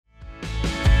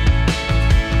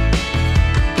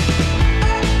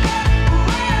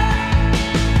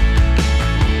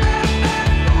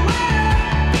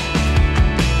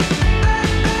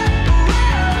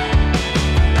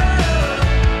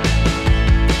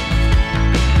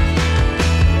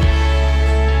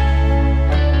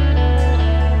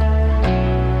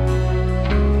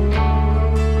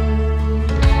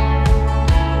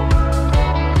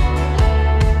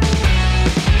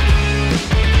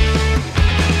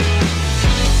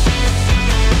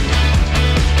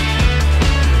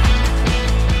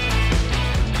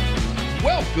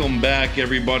back,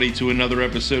 everybody, to another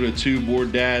episode of Two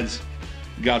Bored Dads.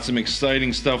 Got some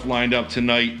exciting stuff lined up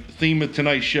tonight. The theme of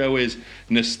tonight's show is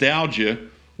nostalgia,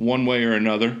 one way or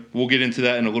another. We'll get into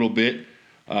that in a little bit.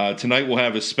 Tonight we'll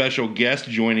have a special guest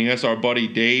joining us. Our buddy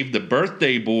Dave, the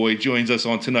birthday boy, joins us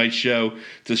on tonight's show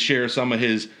to share some of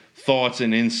his thoughts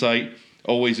and insight.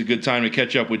 Always a good time to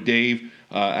catch up with Dave.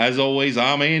 As always,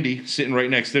 I'm Andy, sitting right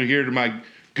next to my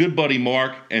good buddy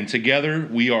Mark, and together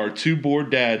we are Two Bored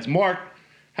Dads. Mark,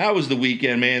 how was the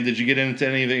weekend, man? Did you get into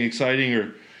anything exciting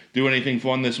or do anything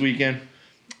fun this weekend?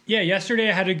 Yeah, yesterday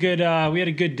I had we had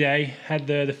a good day. Had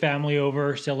the family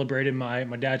over, celebrated my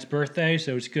dad's birthday,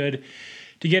 so it's good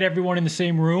to get everyone in the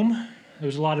same room. It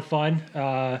was a lot of fun.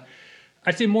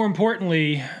 I'd say more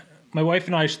importantly, my wife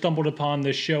and I stumbled upon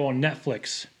this show on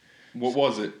Netflix. What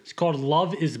was it? It's called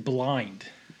Love is Blind.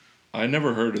 I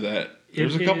never heard of that.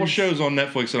 There's a couple shows on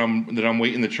Netflix that I'm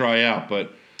waiting to try out,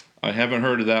 but I haven't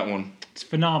heard of that one. It's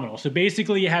phenomenal. So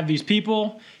basically you have these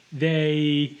people,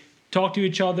 they talk to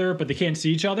each other, but they can't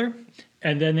see each other,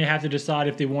 and then they have to decide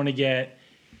if they want to get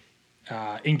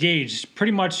engaged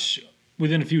pretty much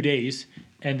within a few days,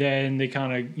 and then they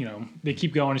kind of, they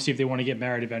keep going to see if they want to get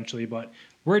married eventually, but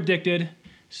we're addicted.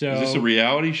 So is this a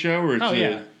reality show? Or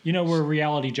yeah. We're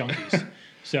reality junkies.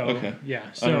 So, okay. Yeah.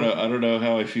 So, I don't know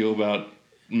how I feel about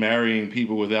marrying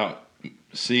people without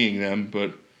seeing them,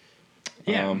 but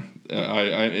yeah.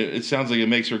 It sounds like it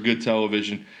makes for good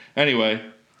television. Anyway,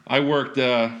 I worked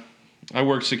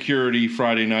security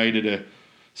Friday night at a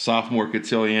sophomore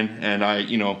cotillion, and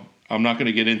I'm not going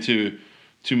to get into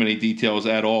too many details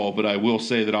at all, but I will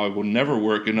say that I will never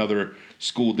work another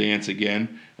school dance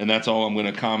again, and that's all I'm going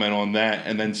to comment on that.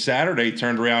 And then Saturday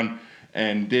turned around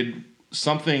and did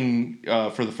something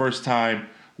for the first time,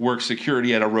 work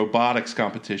security at a robotics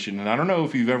competition. And I don't know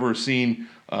if you've ever seen,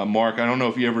 Mark, I don't know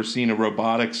if you've ever seen a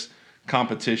robotics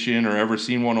competition or ever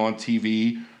seen one on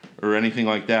TV or anything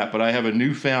like that, but I have a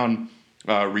newfound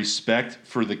respect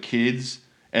for the kids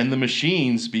and the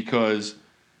machines, because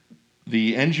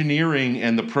the engineering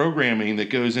and the programming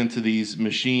that goes into these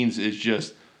machines is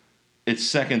just, it's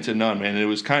second to none, man. And it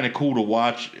was kind of cool to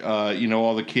watch,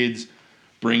 all the kids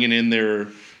bringing in their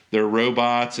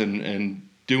robots and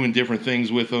doing different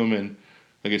things with them. And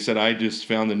like I said, I just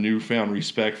found a newfound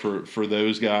respect for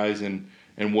those guys and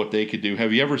what they could do.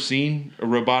 Have you ever seen a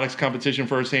robotics competition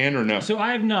firsthand or no? So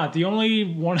I have not. The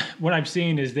only one I've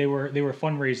seen is they were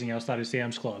fundraising outside of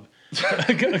Sam's Club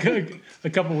a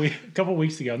couple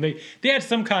weeks ago. And they had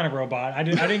some kind of robot. I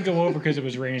didn't go over because it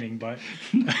was raining, but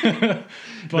no,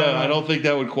 I don't think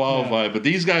that would qualify. Yeah. But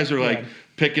these guys are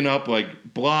picking up like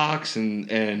blocks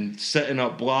and setting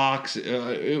up blocks.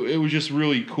 It was just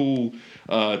really cool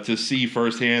to see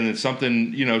firsthand, and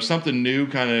something new,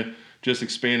 kind of just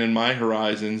expanding my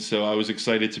horizons. So I was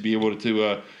excited to be able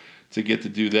to get to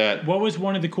do that. What was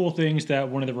one of the cool things that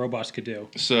one of the robots could do?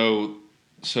 So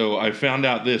I found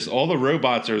out this: all the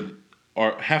robots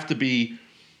have to be.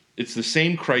 It's the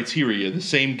same criteria, the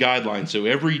same guidelines. So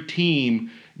every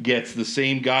team gets the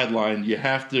same guideline.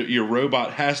 Your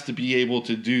robot has to be able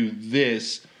to do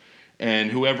this,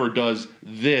 and whoever does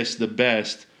this the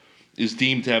best is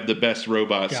deemed to have the best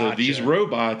robot. Gotcha. So these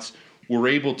robots were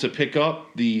able to pick up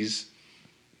these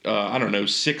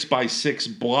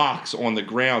 6x6 blocks on the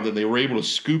ground, and they were able to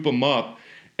scoop them up,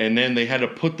 and then they had to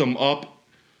put them up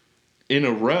in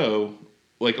a row,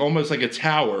 like almost like a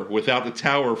tower, without the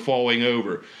tower falling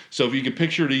over. So if you could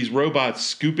picture these robots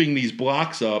scooping these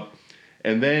blocks up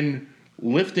and then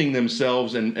lifting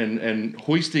themselves and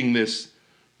hoisting this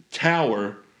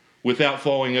tower without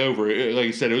falling over. Like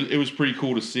I said, it was pretty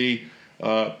cool to see.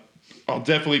 I'll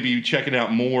definitely be checking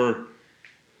out more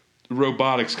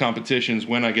robotics competitions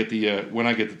when I get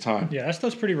the time. Yeah, that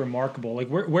stuff's pretty remarkable. Like,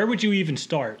 where would you even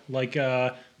start? Like,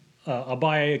 I'll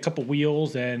buy a couple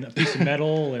wheels and a piece of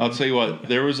metal. And, I'll tell you what,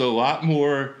 there was a lot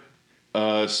more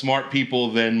smart people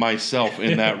than myself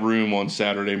in that room on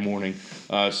Saturday morning.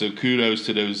 So kudos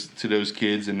to those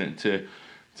kids and to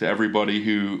everybody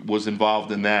who was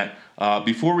involved in that.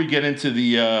 Before we get into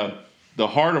the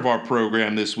heart of our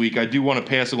program this week, I do want to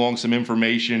pass along some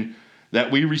information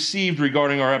that we received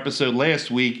regarding our episode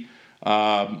last week.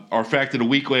 Our fact of the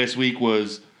week last week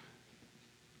was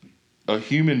a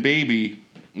human baby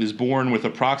is born with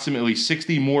approximately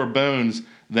 60 more bones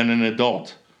than an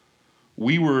adult.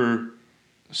 We were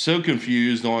so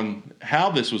confused on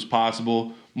how this was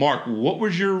possible. Mark,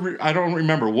 I don't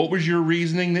remember. What was your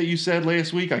reasoning that you said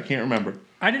last week? I can't remember.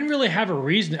 I didn't really have a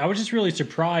reason. I was just really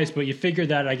surprised, but you figure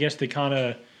that I guess they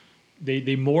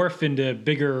morph into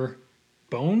bigger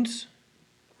bones,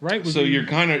 right? So you're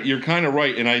kind of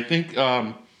right, and I think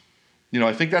I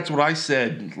think that's what I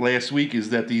said last week,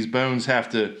 is that these bones have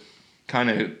to kind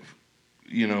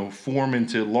of, form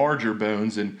into larger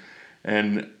bones.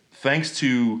 And thanks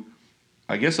to,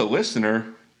 I guess, a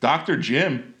listener, Dr.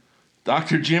 Jim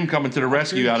coming to the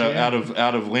rescue out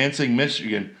of Lansing,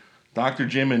 Michigan. Dr.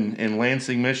 Jim in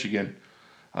Lansing, Michigan.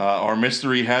 Our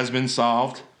mystery has been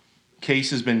solved.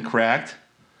 Case has been cracked.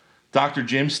 Dr.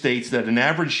 Jim states that an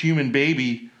average human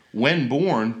baby, when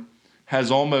born,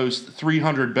 has almost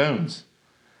 300 bones.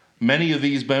 Many of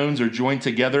these bones are joined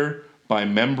together by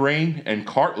membrane and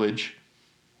cartilage,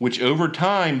 which over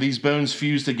time these bones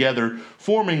fuse together,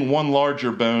 forming one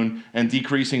larger bone and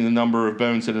decreasing the number of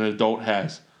bones that an adult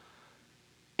has.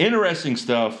 Interesting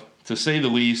stuff, to say the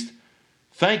least.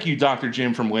 Thank you, Dr.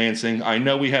 Jim from Lansing. I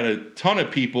know we had a ton of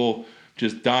people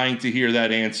just dying to hear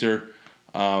that answer.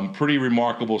 Pretty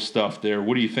remarkable stuff there.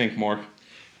 What do you think, Mark?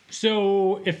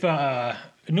 So if a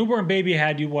newborn baby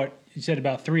had you said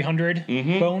about 300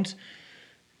 bones.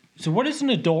 So what does an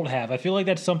adult have? I feel like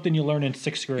that's something you learn in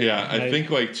 6th grade. Yeah, I think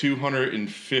like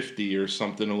 250 or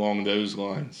something along those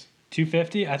lines.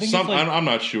 250? I think I'm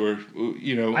not sure.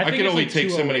 I can only take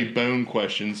so many bone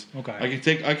questions.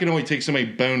 Okay. I can only take so many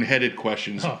bone-headed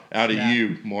questions out of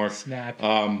you, Mark. Snap.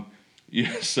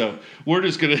 Yeah, so we're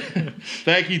just gonna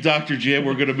thank you, Dr. Jim.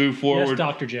 We're gonna move forward. Yes,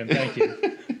 Dr. Jim. Thank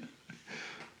you.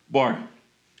 Mark,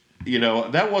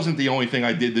 that wasn't the only thing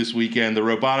I did this weekend. The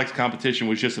robotics competition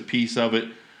was just a piece of it.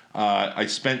 I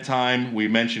spent time. We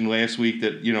mentioned last week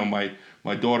that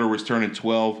my daughter was turning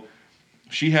 12.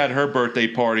 She had her birthday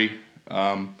party,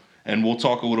 and we'll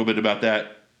talk a little bit about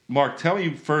that. Mark, tell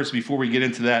me first before we get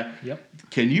into that. Yep.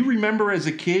 Can you remember as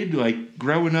a kid, like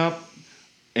growing up,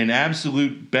 an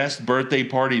absolute best birthday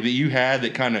party that you had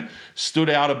that kind of stood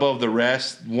out above the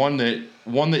rest? One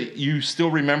that you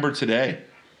still remember today?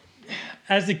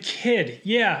 As a kid,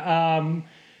 yeah.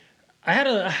 I had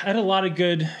a lot of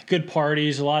good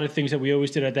parties, a lot of things that we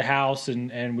always did at the house,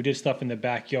 and we did stuff in the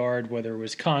backyard, whether it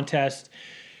was contests,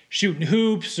 shooting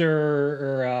hoops,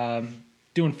 or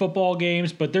doing football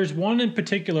games. But there's one in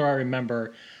particular I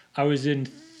remember. I was in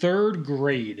 3rd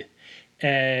grade,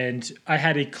 and I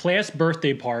had a class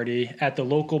birthday party at the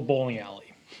local bowling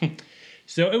alley.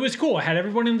 So it was cool. I had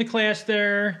everyone in the class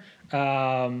there.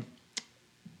 But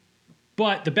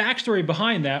the backstory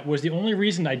behind that was the only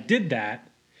reason I did that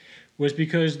was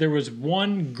because there was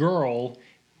one girl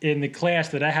in the class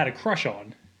that I had a crush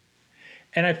on.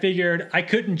 And I figured I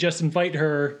couldn't just invite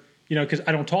her, because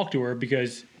I don't talk to her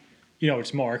because,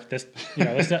 it's Mark. That's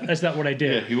not what I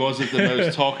did. Yeah, he wasn't the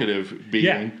most talkative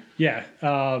being. Yeah.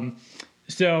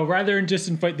 So rather than just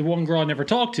invite the one girl I never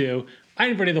talked to, I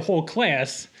invited the whole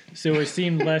class, so it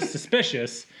seemed less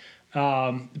suspicious.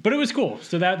 But it was cool.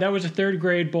 So that was a 3rd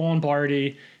grade bowling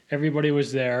party. Everybody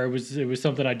was there. It was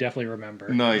something I definitely remember.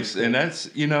 Nice. And that's,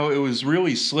 it was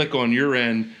really slick on your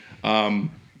end,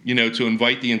 to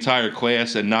invite the entire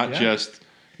class and not just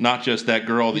that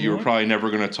girl that you were probably never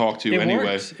going to talk to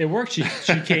anyway. It worked. She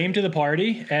came to the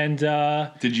party, and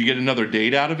did you get another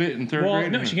date out of it in 3rd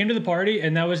grade? No, she came to the party,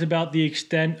 and that was about the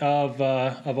extent of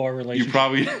our relationship.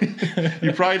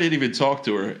 You probably didn't even talk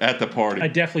to her at the party. I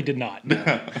definitely did not.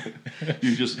 No.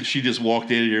 She just walked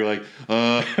in, and you're like,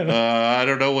 I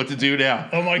don't know what to do now.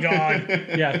 Oh my God!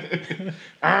 Yeah.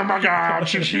 Oh my God,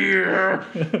 she's here.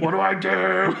 What do I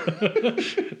do?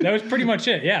 That was pretty much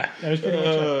it. Yeah, that was pretty much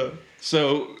it.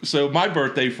 So my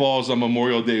birthday falls on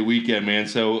Memorial Day weekend, man.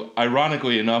 So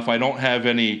ironically enough, I don't have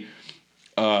any.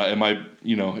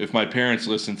 If my parents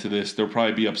listen to this, they'll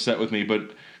probably be upset with me.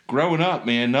 But growing up,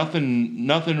 man,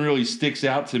 nothing really sticks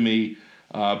out to me,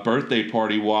 birthday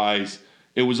party wise.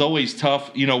 It was always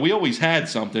tough. We always had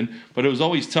something, but it was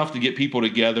always tough to get people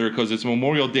together because it's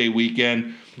Memorial Day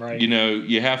weekend. Right.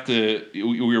 You have to.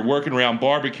 You're working around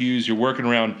barbecues. You're working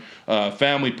around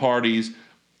family parties.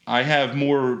 I have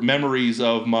more memories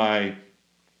of my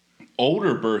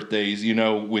older birthdays,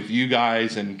 with you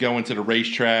guys and going to the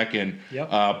racetrack and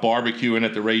barbecuing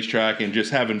at the racetrack and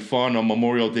just having fun on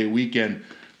Memorial Day weekend.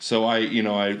 So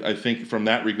I think from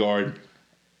that regard,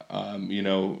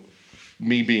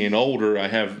 me being older, I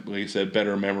have, like I said,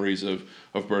 better memories of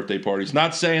birthday parties.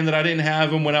 Not saying that I didn't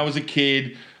have them when I was a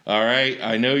kid. All right,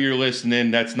 I know you're listening.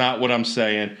 That's not what I'm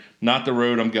saying. Not the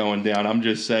road I'm going down. I'm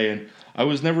just saying I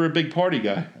was never a big party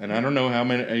guy, and I don't know how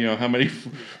many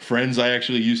friends I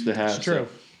actually used to have. It's true.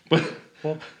 So.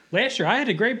 Well, last year I had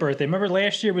a great birthday. Remember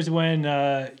last year was when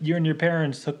you and your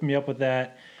parents hooked me up with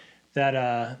that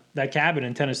cabin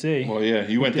in Tennessee. Well, yeah,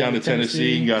 you went down to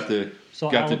Tennessee and got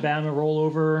Alabama roll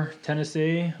over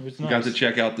Tennessee. It was nice. Got to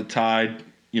check out the Tide.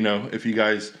 If you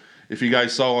guys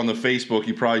saw on the Facebook,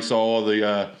 you probably saw all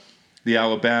the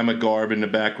Alabama garb in the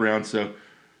background. So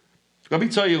let me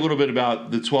tell you a little bit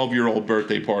about the 12-year-old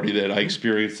birthday party that I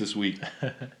experienced this week.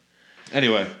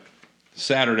 Anyway,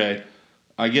 Saturday,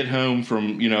 I get home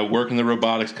from, working the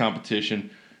robotics competition,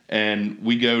 and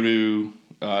we go to,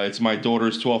 it's my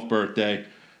daughter's 12th birthday.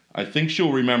 I think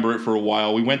she'll remember it for a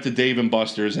while. We went to Dave &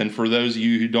 Buster's, and for those of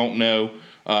you who don't know,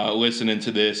 listening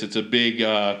to this, it's a big,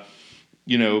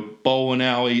 bowling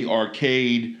alley,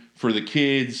 arcade for the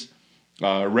kids,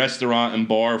 restaurant and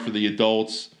bar for the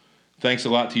adults. Thanks a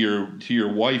lot to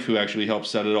your wife who actually helped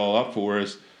set it all up for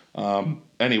us.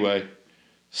 Anyway,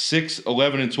 6,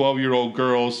 11, and 12-year-old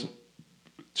girls,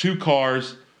 2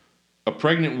 cars, a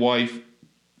pregnant wife,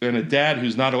 and a dad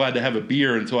who's not allowed to have a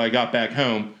beer until I got back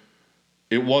home.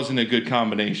 It wasn't a good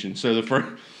combination. So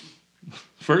the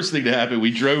first thing to happen, we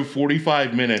drove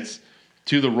 45 minutes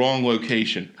to the wrong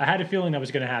location. I had a feeling that was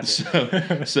going to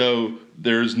happen. So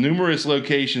there's numerous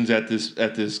locations at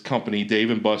this company,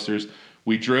 Dave & Buster's.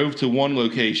 We drove to one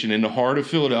location in the heart of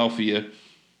Philadelphia.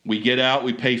 We get out,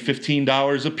 we pay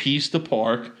 $15 a piece to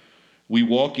park. We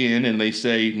walk in and they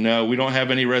say, no, we don't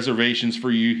have any reservations for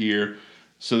you here.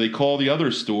 So they call the other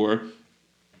store.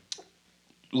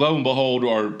 Lo and behold,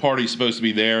 our party's supposed to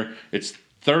be there. It's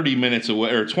 30 minutes away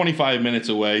or 25 minutes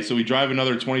away. So we drive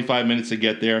another 25 minutes to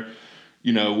get there.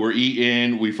 We're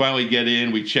eating. We finally get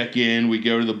in. We check in. We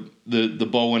go to the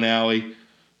bowling alley.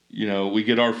 We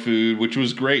get our food, which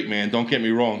was great, man. Don't get me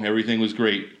wrong. Everything was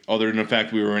great, other than the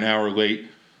fact we were an hour late.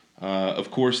 Of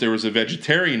course, there was a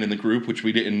vegetarian in the group, which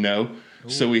we didn't know. Ooh.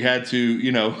 So we had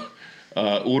to,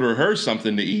 order her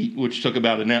something to eat, which took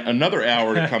about another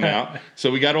hour to come out.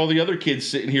 So we got all the other kids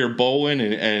sitting here bowling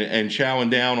and chowing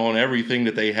down on everything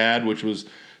that they had, which was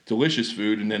delicious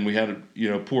food. And then we had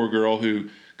a poor girl who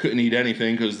couldn't eat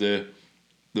anything because the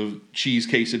cheese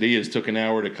quesadillas took an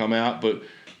hour to come out. But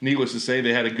needless to say,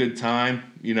 they had a good time.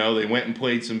 They went and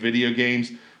played some video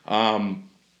games.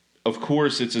 Of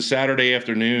course, it's a Saturday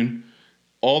afternoon.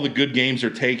 All the good games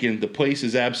are taken. The place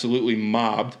is absolutely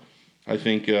mobbed. I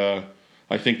think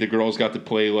the girls got to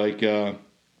play like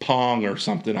pong or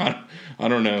something. I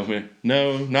don't know.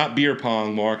 No, not beer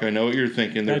pong, Mark. I know what you're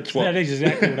thinking. That is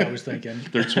exactly what I was thinking.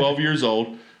 They're 12 years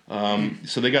old,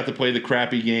 so they got to play the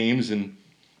crappy games, and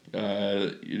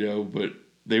but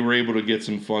they were able to get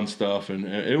some fun stuff, and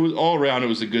it was all around. It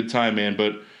was a good time, man.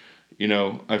 But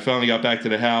I finally got back to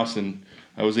the house, and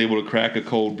I was able to crack a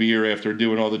cold beer after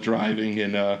doing all the driving,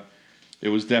 and it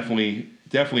was definitely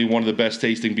one of the best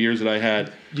tasting beers that I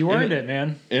had. You earned it,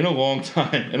 man. In a long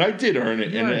time. And I did earn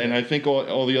it. And I think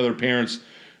all the other parents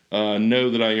know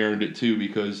that I earned it too,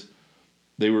 because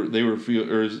they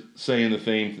were saying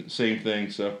the same thing.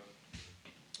 So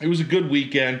it was a good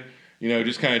weekend.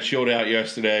 Just kind of chilled out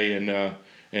yesterday,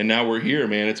 and now we're here,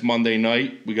 man. It's Monday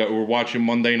night. We're watching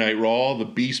Monday Night Raw. The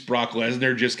Beast Brock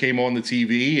Lesnar just came on the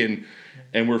TV,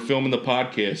 and we're filming the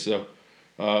podcast. So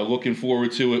looking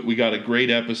forward to it. We got a great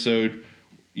episode.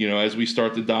 As we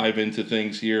start to dive into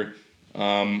things here,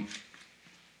 we've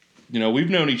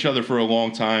known each other for a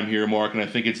long time here, Mark, and I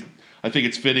think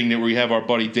it's fitting that we have our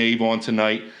buddy Dave on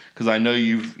tonight, because I know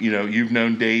you've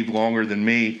known Dave longer than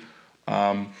me.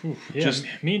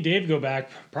 Me and Dave go back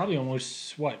probably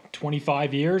almost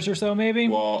 25 years or so, maybe.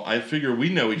 Well, I figure we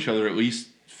know each other at least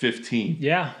 15.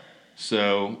 Yeah.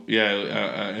 So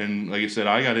and like I said,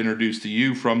 I got introduced to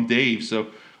you from Dave. So.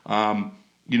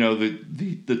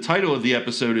 The title of the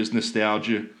episode is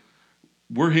Nostalgia.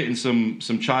 We're hitting some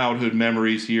childhood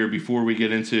memories here before we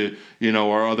get into,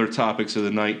 our other topics of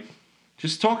the night.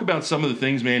 Just talk about some of the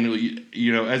things, man,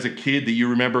 as a kid that you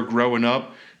remember growing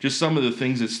up, just some of the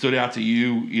things that stood out to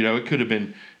you. It could have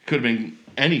been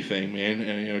anything, man,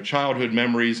 and, childhood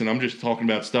memories. And I'm just talking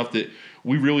about stuff that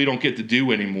we really don't get to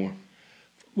do anymore.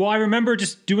 Well, I remember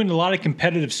just doing a lot of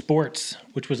competitive sports,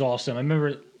 which was awesome. I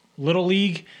remember Little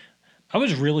League. I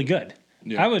was really good.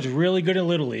 Yeah. I was really good at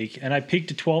Little League, and I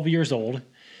peaked at 12 years old.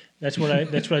 That's what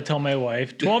I tell my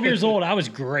wife. 12 years old, I was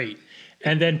great.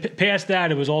 And then past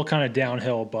that, it was all kind of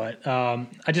downhill. But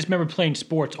I just remember playing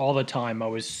sports all the time. I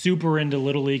was super into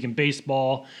Little League and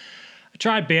baseball. I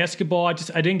tried basketball. I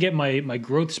didn't get my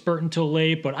growth spurt until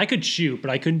late, but I could shoot, but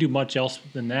I couldn't do much else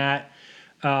than that.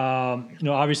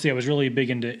 Obviously, I was really big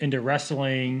into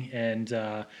wrestling, and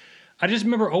I just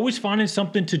remember always finding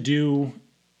something to do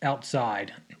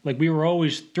outside. Like, we were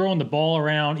always throwing the ball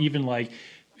around. Even like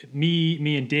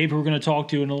me and Dave, who we're going to talk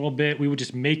to in a little bit, we would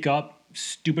just make up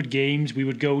stupid games. We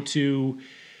would go to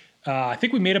I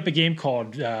think we made up a game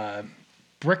called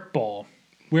Brick Ball,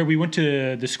 where we went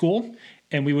to the school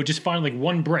and we would just find like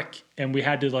one brick, and we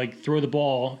had to like throw the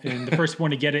ball, and the first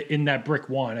one to get it in that brick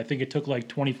won. I think it took like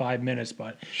 25 minutes,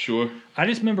 but sure. I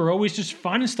just remember always just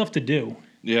finding stuff to do.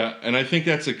 Yeah, and I think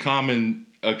that's a common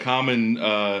a common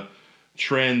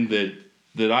trend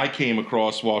that I came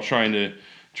across while trying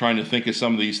to think of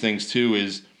some of these things too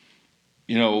is,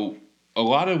 a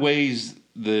lot of ways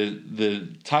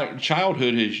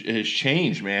childhood has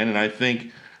changed, man. And I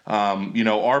think,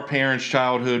 our parents'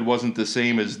 childhood wasn't the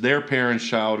same as their parents'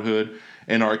 childhood,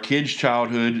 and our kids'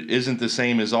 childhood isn't the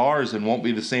same as ours and won't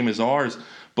be the same as ours.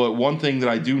 But one thing that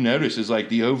I do notice is like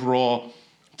the overall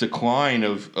decline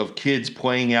of kids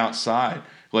playing outside,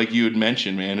 like you had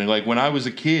mentioned, man. And like when I was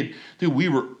a kid, dude, we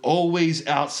were always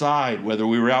outside, whether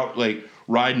we were out like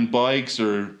riding bikes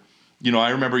or,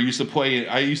 I remember I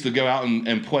used to go out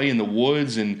and play in the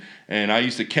woods and I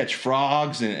used to catch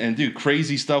frogs and do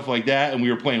crazy stuff like that. And we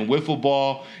were playing wiffle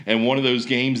ball, and one of those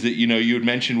games that, you had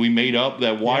mentioned we made up,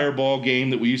 that wire ball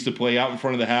game that we used to play out in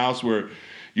front of the house where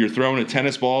you're throwing a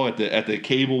tennis ball at the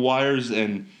cable wires.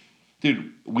 And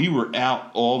dude, we were out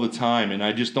all the time, and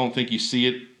I just don't think you see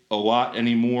it a lot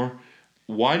anymore.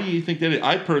 Why do you think that?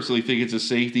 I personally think it's a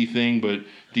safety thing, but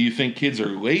do you think kids are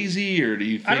lazy, or do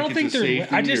you think I don't think safety?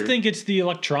 I just think it's the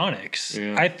electronics.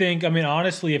 Yeah.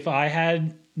 Honestly, if I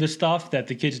had the stuff that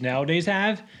the kids nowadays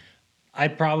have,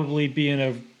 I'd probably be in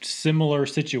a similar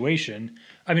situation.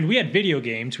 We had video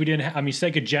games. We didn't.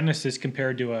 Sega Genesis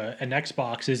compared to an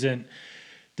Xbox isn't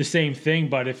the same thing.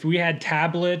 But if we had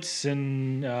tablets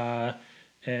and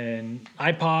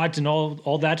iPods and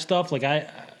all that stuff, like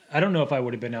I don't know if I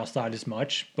would have been outside as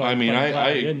much. But I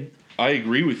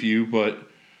agree with you, but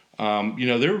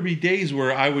there would be days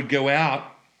where I would go out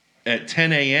at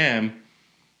 10 a.m.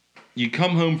 You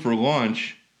come home for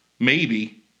lunch,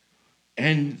 maybe,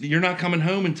 and you're not coming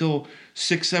home until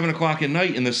 6, 7 o'clock at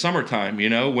night in the summertime.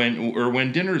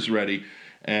 When dinner's ready,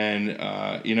 and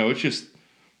it's just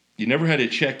you never had to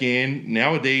check in.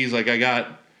 Nowadays, like I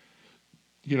got,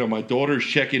 my daughter's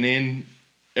checking in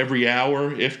every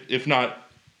hour, if not,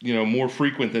 more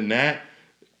frequent than that.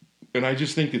 And I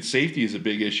just think that safety is a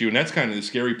big issue, and that's kind of the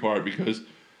scary part because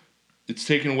it's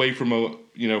taken away from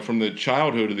from the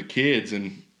childhood of the kids,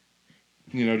 and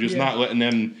not letting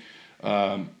them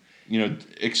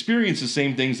experience the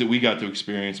same things that we got to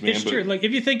experience, man. It's true. Like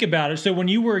if you think about it, so when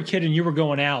you were a kid and you were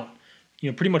going out,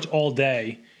 pretty much all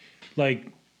day, like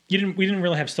we didn't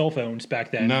really have cell phones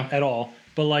back then at all.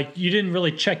 But like you didn't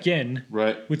really check in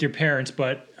with your parents.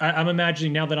 But I'm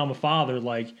imagining now that I'm a father,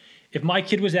 like if my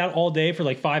kid was out all day for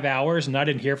like 5 hours and I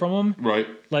didn't hear from him,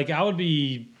 like I'd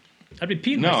be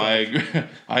peeing myself. I agree.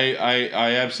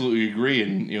 I absolutely agree.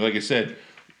 And like I said,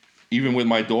 even with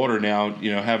my daughter now,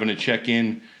 having to check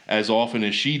in as often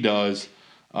as she does,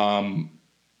 if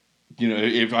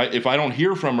I don't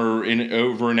hear from her in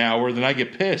over an hour, then I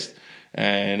get pissed.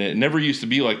 And it never used to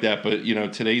be like that. But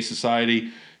today's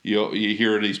society, you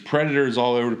hear these predators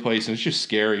all over the place, and it's just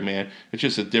scary, man. It's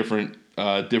just a different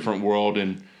world,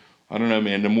 and I don't know,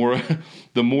 man.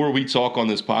 The more we talk on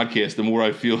this podcast, the more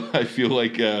I feel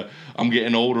like I'm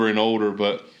getting older and older.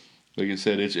 But like I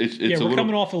said, it's we're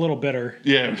coming off a little bitter.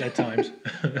 Yeah, at times.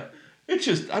 It's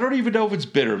just I don't even know if it's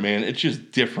bitter, man. It's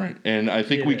just different, and I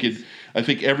think I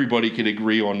think everybody could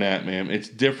agree on that, man. It's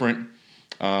different.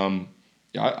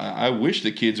 I wish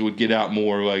the kids would get out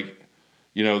more, like.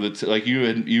 Like you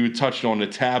had touched on the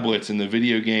tablets and the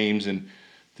video games, and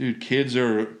dude, kids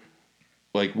are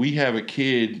like, we have a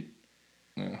kid.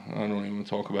 I don't even want to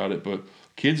talk about it, but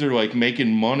kids are like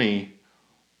making money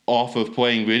off of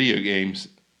playing video games,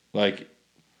 like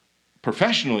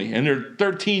professionally, and they're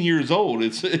 13 years old.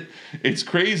 It's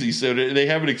crazy. So they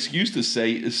have an excuse to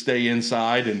stay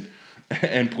inside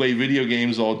and play video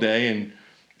games all day, and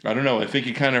I don't know. I think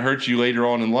it kind of hurts you later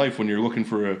on in life when you're looking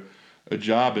for a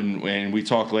job, and we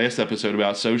talked last episode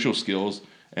about social skills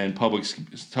and public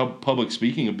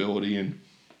speaking ability, and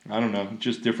I don't know,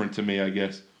 just different to me, I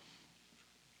guess.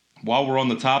 While we're on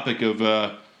the topic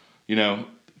of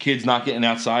kids not getting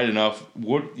outside enough,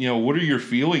 what are your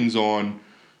feelings on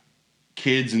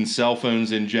kids and cell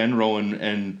phones in general?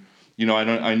 And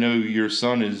I know your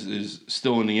son is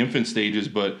still in the infant stages,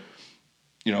 but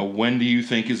when do you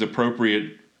think is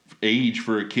appropriate age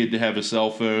for a kid to have a cell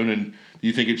phone, and do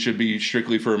you think it should be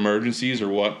strictly for emergencies or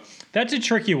what? That's a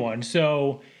tricky one.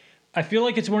 So I feel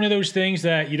like it's one of those things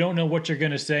that you don't know what you're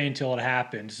going to say until it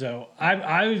happens. So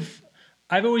I've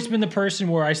always been the person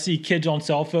where I see kids on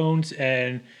cell phones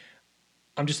and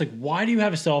I'm just like, why do you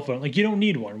have a cell phone? Like, you don't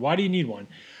need one. Why do you need one?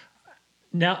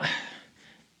 Now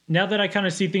that I kind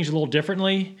of see things a little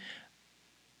differently,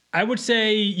 I would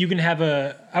say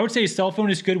a cell phone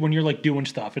is good when you're like doing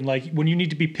stuff and like when you need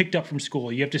to be picked up from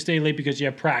school, you have to stay late because you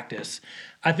have practice.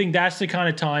 I think that's the kind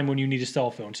of time when you need a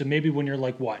cell phone. So maybe when you're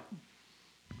like what?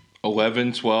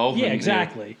 11, 12? Yeah,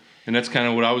 exactly. And that's kind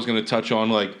of what I was going to touch on.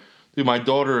 Like, dude, my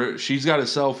daughter, she's got a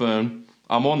cell phone.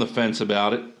 I'm on the fence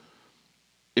about it.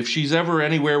 If she's ever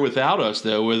anywhere without us,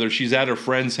 though, whether she's at her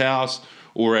friend's house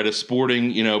or at a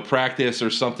sporting, practice or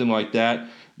something like that,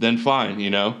 then fine,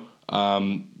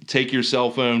 take your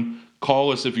cell phone,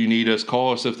 call us if you need us,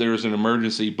 call us if there's an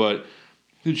emergency. But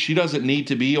dude, she doesn't need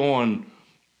to be on,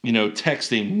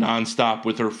 texting nonstop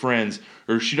with her friends,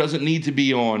 or she doesn't need to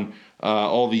be on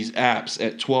all these apps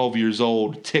at 12 years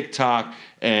old, TikTok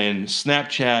and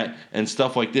Snapchat and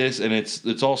stuff like this. And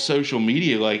it's all social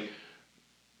media. Like,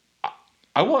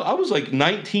 I was like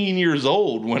 19 years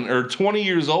old or 20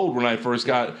 years old when I first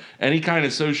got any kind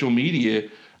of social media.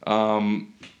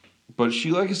 But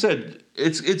she, like I said,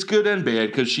 it's good and bad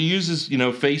because she uses,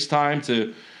 FaceTime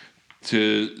to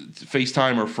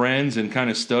FaceTime her friends and kind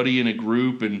of study in a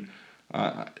group. And,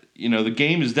 the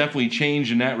game has definitely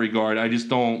changed in that regard. I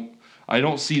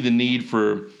don't see the need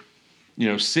for,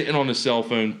 sitting on the cell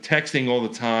phone, texting all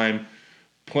the time,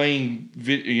 playing,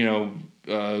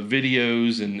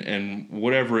 videos and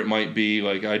whatever it might be.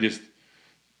 Like,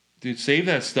 dude, save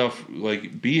that stuff.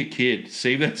 Like, be a kid.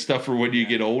 Save that stuff for when you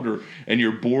get older and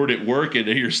you're bored at work and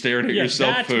you're staring at your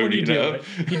cell phone. When you do it.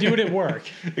 You do it at work.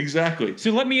 Exactly.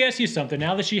 So let me ask you something.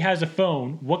 Now that she has a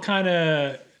phone, what kind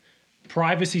of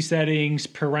privacy settings,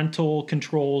 parental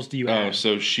controls do you have? Oh,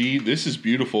 so this is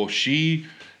beautiful. She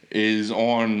is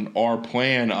on our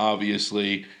plan,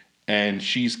 obviously, and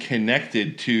she's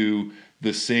connected to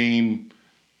the same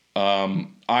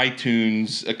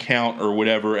iTunes account or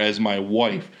whatever as my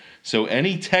wife. So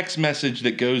any text message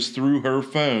that goes through her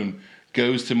phone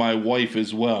goes to my wife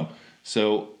as well.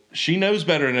 So she knows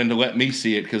better than to let me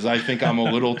see it because I think I'm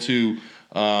a little too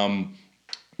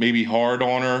maybe hard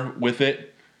on her with it.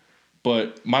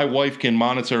 But my wife can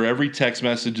monitor every text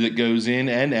message that goes in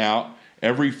and out,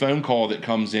 every phone call that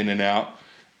comes in and out.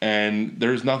 And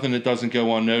there's nothing that doesn't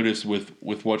go unnoticed with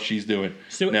what she's doing.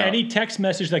 So now, any text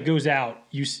message that goes out,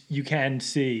 you can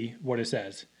see what it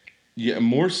says. Yeah,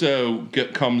 more so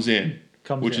comes in,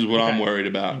 which is what I'm worried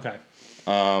about. Okay.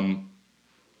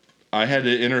 I had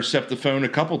to intercept the phone a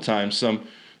couple times. Some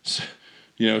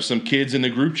kids in the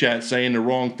group chat saying the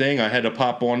wrong thing. I had to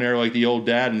pop on there like the old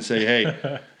dad and say,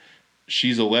 "Hey,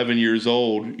 she's 11 years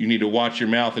old. You need to watch your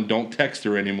mouth and don't text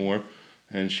her anymore."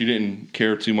 And she didn't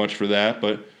care too much for that,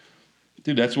 but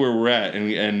dude, that's where we're at.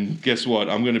 And guess what?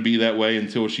 I'm going to be that way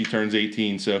until she turns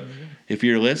 18. So if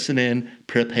you're listening,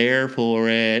 prepare for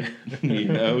it.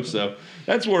 So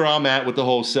that's where I'm at with the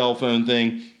whole cell phone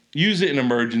thing. Use it in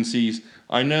emergencies.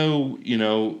 I know,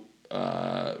 and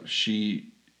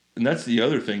that's the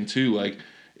other thing too. Like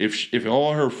if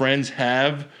all her friends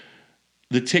have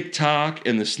the TikTok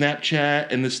and the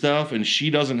Snapchat and the stuff and she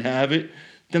doesn't have it,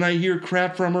 then I hear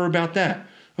crap from her about that.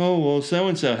 Oh, well,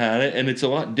 so-and-so had it, and it's a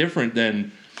lot different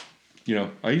than,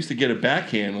 I used to get a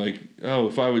backhand, like, oh,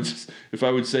 if I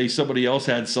would say somebody else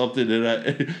had something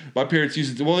that my parents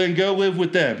used to, well, then go live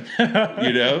with them,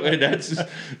 and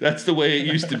that's the way it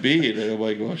used to be. And I'm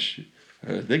like, well,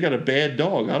 they got a bad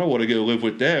dog. I don't want to go live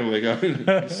with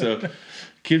them. So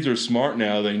kids are smart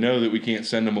now. They know that we can't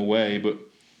send them away, but.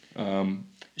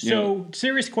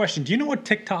 Serious question. Do you know what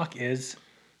TikTok is?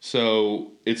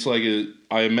 So it's like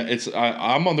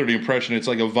I'm under the impression it's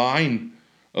like a Vine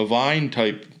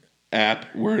type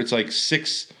app where it's like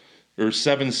 6 or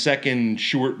 7 second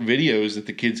short videos that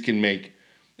the kids can make.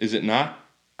 Is it not?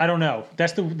 I don't know.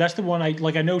 That's the one I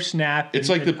know Snap. It's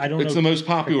like it's the most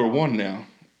popular one now.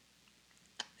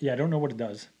 Yeah, I don't know what it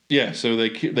does. Yeah, so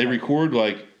they record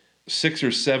like 6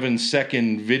 or 7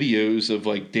 second videos of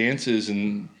like dances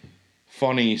and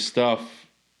funny stuff.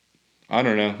 I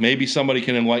don't know. Maybe somebody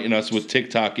can enlighten us what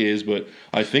TikTok is, but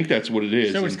I think that's what it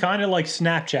is. So it's kind of like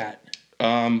Snapchat.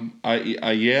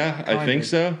 I think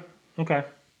so. Okay.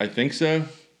 I think so.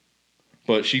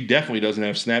 But she definitely doesn't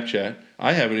have Snapchat.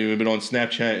 I haven't even been on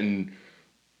Snapchat in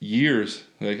years.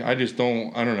 Like I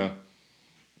don't know.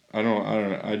 I'm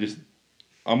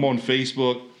on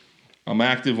Facebook. I'm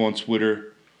active on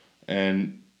Twitter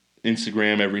and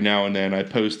Instagram every now and then. I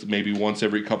post maybe once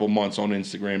every couple months on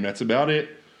Instagram. That's about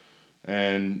it.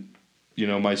 And,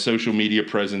 my social media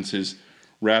presence is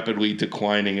rapidly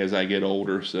declining as I get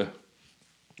older. So,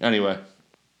 anyway.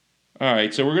 All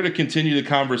right. So, we're going to continue the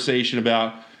conversation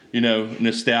about,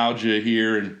 nostalgia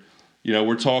here. And,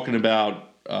 we're talking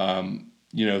about,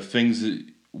 things that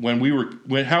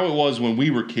how it was when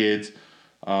we were kids.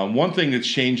 One thing that's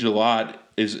changed a lot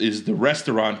is the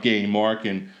restaurant game, Mark.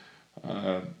 And,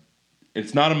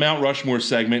 it's not a Mount Rushmore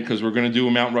segment because we're going to do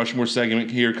a Mount Rushmore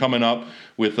segment here coming up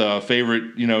with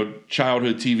favorite,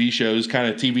 childhood TV shows,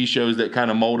 kind of TV shows that kind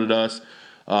of molded us.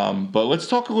 But let's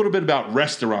talk a little bit about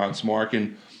restaurants, Mark.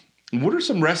 And what are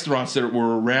some restaurants that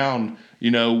were around,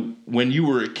 when you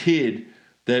were a kid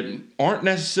that aren't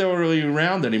necessarily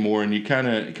around anymore, and you kind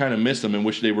of miss them and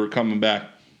wish they were coming back?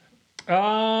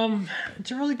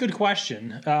 It's a really good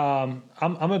question. I'm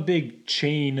a big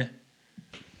chain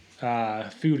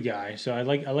food guy, so I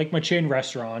like my chain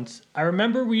restaurants. I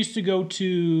remember we used to go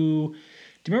to.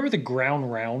 Do you remember the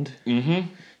Ground Round? Mm-hmm.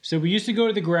 So we used to go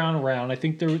to the Ground Round. I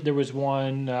think there was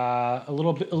one a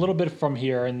little bit from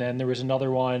here, and then there was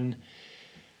another one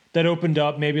that opened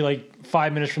up maybe like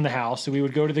 5 minutes from the house. So we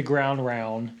would go to the Ground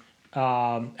Round.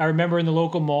 I remember in the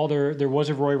local mall there was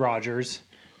a Roy Rogers.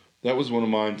 That was one of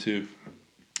mine too.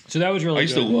 So that was really I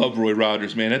used good. to love Roy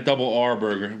Rogers, man. That double R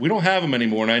burger. We don't have them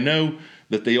anymore, and I know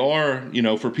that they are,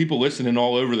 for people listening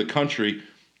all over the country,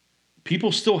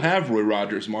 people still have Roy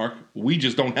Rogers, Mark. We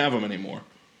just don't have them anymore.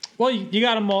 Well, you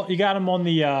got them all. You got them on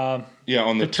the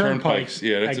on the turnpikes.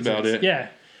 Yeah, that's exits. about it. Yeah.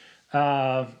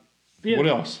 What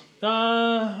else?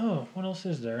 What else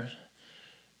is there?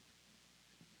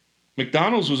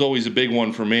 McDonald's was always a big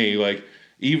one for me. Like,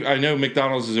 I know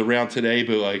McDonald's is around today,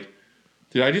 but like,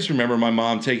 dude, I just remember my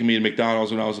mom taking me to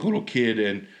McDonald's when I was a little kid,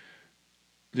 and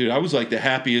dude, I was like the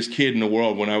happiest kid in the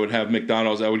world when I would have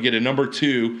McDonald's. I would get a number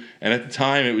 2, and at the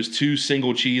time it was 2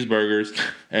 single cheeseburgers,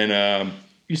 and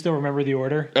you still remember the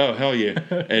order? Oh hell yeah!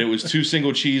 And it was 2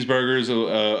 single cheeseburgers,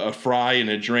 a fry, and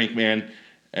a drink, man.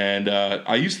 And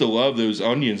I used to love those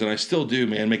onions, and I still do,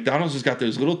 man. McDonald's has got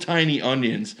those little tiny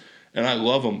onions, and I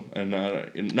love them.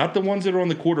 And not the ones that are on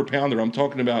the quarter pounder. I'm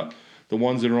talking about the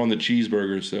ones that are on the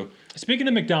cheeseburgers. So speaking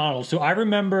of McDonald's, so I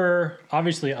remember,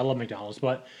 obviously I love McDonald's,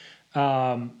 but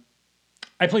I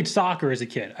played soccer as a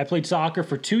kid. I played soccer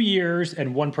for 2 years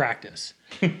and 1 practice.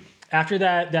 After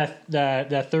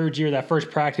that third year, that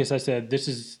first practice, I said, this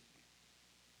is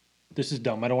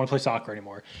dumb. I don't want to play soccer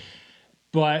anymore.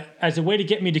 But as a way to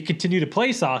get me to continue to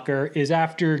play soccer is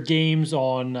after games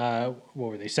on,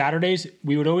 what were they, Saturdays,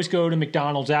 we would always go to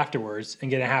McDonald's afterwards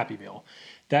and get a Happy Meal.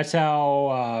 That's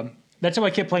how I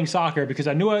kept playing soccer, because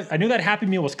I knew that Happy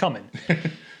Meal was coming.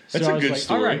 That's a good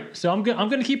story. All right, so I'm going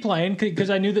to keep playing, because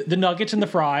I knew that the nuggets and the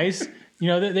fries,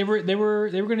 they were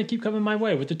going to keep coming my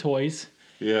way with the toys.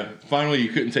 Yeah. Finally, you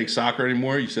couldn't take soccer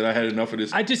anymore. You said I had enough of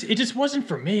this. It just wasn't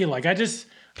for me. Like,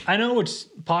 I know it's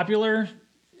popular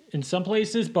in some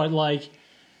places, but like,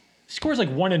 scores like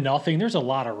 1-0. There's a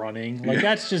lot of running. Like,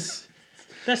 that's just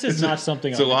not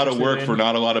something. It's a lot of work for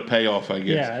not a lot of payoff, I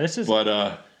guess. Yeah, this is. But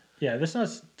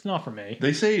it's not for me.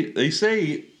 They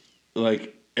say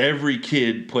like every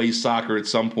kid plays soccer at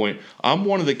some point. I'm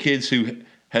one of the kids who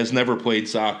has never played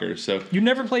soccer. So you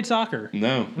never played soccer?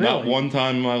 No, really? Not one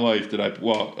time in my life did I.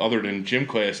 Well, other than gym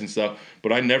class and stuff,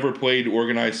 but I never played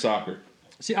organized soccer.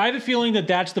 See, I have a feeling that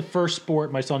that's the first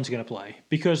sport my son's going to play,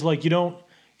 because like you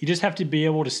just have to be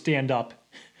able to stand up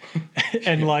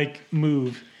and like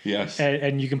move. Yes.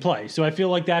 And you can play. So I feel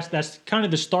like that's kind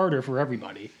of the starter for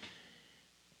everybody.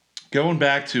 Going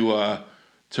back to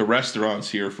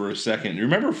restaurants here for a second. You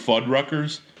remember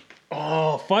Fuddruckers?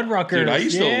 Oh, Fuddruckers. Dude, I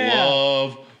used to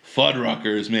love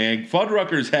Fuddruckers, man.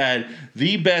 Fuddruckers had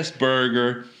the best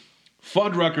burger.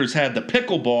 Fuddruckers had the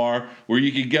pickle bar where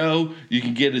you could go, you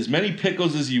can get as many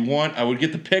pickles as you want. I would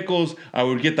get the pickles. I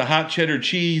would get the hot cheddar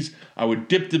cheese. I would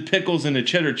dip the pickles in the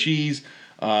cheddar cheese.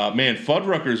 Man,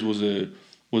 Fuddruckers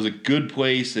was a good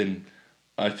place, and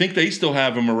I think they still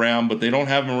have them around, but they don't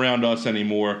have them around us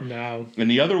anymore. No. And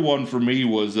the other one for me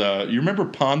was, you remember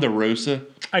Ponderosa?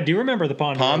 I do remember the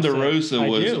Ponderosa. Ponderosa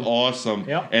was awesome.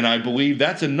 Yep. And I believe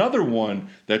that's another one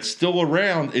that's still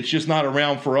around. It's just not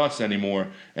around for us anymore.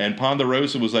 And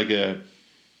Ponderosa was like it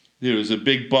was a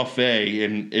big buffet,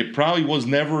 and it probably was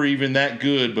never even that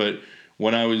good, but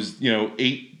when I was,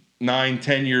 8, 9,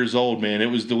 10 years old, man, it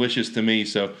was delicious to me.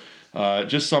 So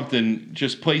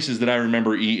just places that I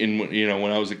remember eating,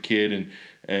 when I was a kid,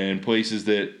 and places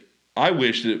that I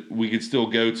wish that we could still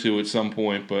go to at some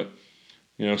point, but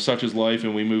such is life,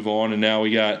 and we move on, and now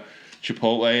we got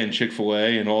Chipotle and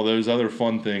Chick-fil-A and all those other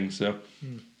fun things. So,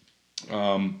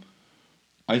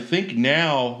 I think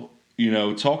now,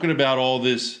 talking about all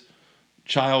this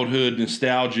childhood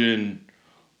nostalgia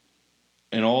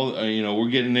and all, we're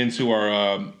getting into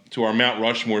our Mount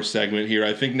Rushmore segment here.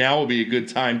 I think now will be a good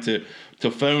time to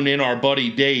phone in our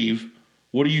buddy Dave.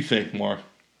 What do you think, Mark?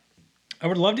 I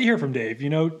would love to hear from Dave.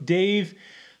 Dave,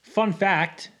 fun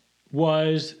fact,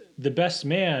 was the best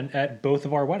man at both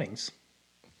of our weddings.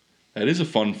 That is a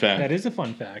fun fact. That is a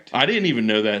fun fact. I didn't even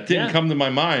know that. It didn't come to my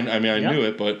mind. I mean, I knew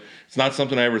it, but it's not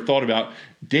something I ever thought about.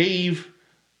 Dave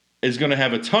is going to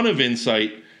have a ton of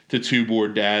insight to Two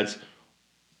Board Dads.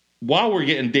 While we're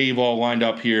getting Dave all lined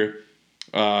up here,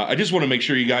 I just want to make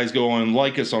sure you guys go on and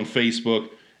like us on Facebook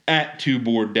at Two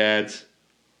Board Dads.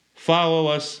 Follow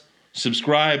us,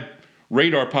 subscribe,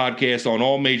 rate our podcast on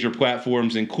all major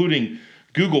platforms, including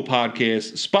Google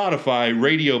Podcasts, Spotify,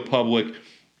 Radio Public,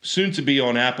 soon to be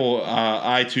on Apple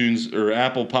iTunes or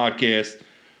Apple Podcasts.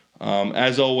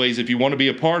 As always, if you want to be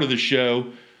a part of the show,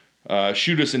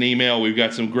 shoot us an email. We've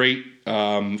got some great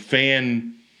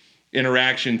fan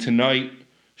interaction tonight.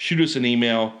 Shoot us an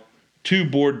email,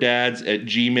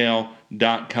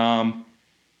 twoboreddads@gmail.com.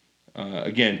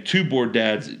 Again,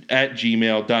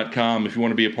 twoboreddads@gmail.com. If you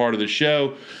want to be a part of the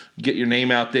show, get your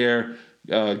name out there,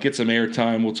 get some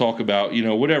airtime. We'll talk about,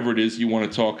 whatever it is you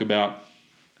want to talk about.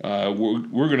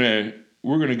 We're gonna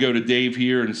go to Dave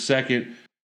here in a second.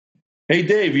 Hey,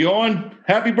 Dave, you on?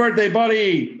 Happy birthday,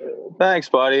 buddy! Thanks,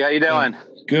 buddy. How you doing?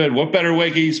 Good. What better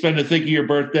way can you spend to think of your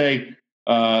birthday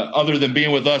other than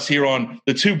being with us here on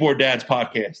the Two Bored Dads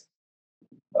podcast?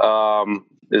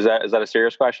 Is that a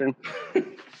serious question?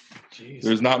 Jeez.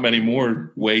 There's not many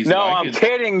more ways. No, I'm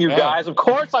kidding, you guys. Of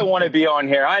course I want to be on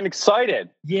here. I'm excited.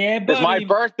 Yeah, buddy. It's my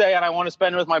birthday, and I want to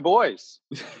spend it with my boys.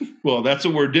 Well, that's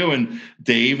what we're doing,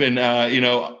 Dave, and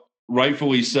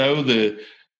rightfully so. The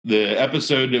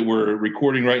episode that we're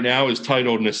recording right now is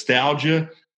titled Nostalgia.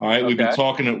 All right, we've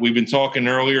been talking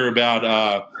earlier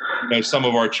about some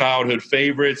of our childhood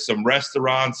favorites, some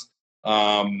restaurants,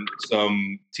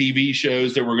 some TV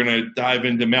shows that we're going to dive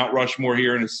into Mount Rushmore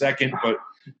here in a second, but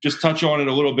just touch on it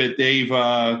a little bit, Dave.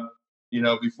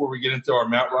 Before we get into our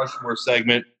Mount Rushmore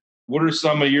segment, what are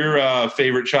some of your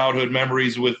favorite childhood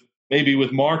memories with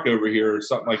Mark over here or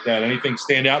something like that? Anything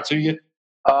stand out to you?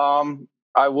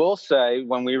 I will say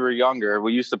when we were younger,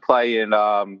 we used to play in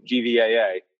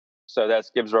GVAA. So that's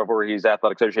Gibbs Voorhees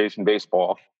Athletic Association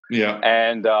baseball. Yeah.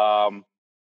 And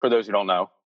for those who don't know,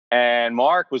 and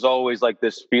Mark was always like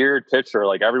this feared pitcher.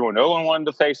 Like no one wanted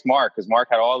to face Mark because Mark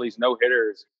had all these no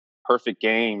hitters, perfect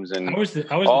games, and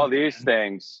all these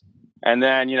things. And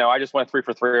then I just went 3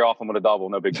 for 3 off him with a double,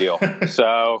 no big deal.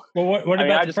 So well, what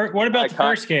about the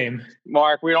first game?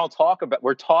 Mark, we don't talk about.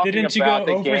 We're talking. Didn't you about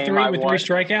go the game 3 with 3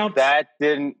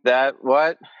 strikeouts?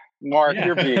 What? Mark,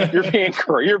 you're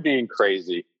being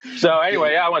crazy. So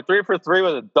anyway, I went 3 for 3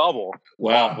 with a double.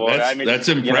 Wow, that's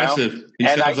impressive.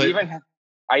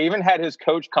 I even had his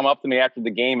coach come up to me after the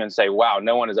game and say, "Wow,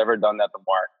 no one has ever done that to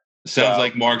Mark." Sounds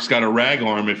like Mark's got a rag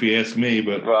arm, if you ask me.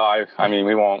 But well,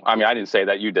 we won't. I didn't say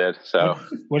that. You did. So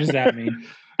what does that mean,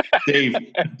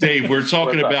 Dave? We're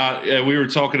talking about. We were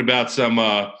talking about some.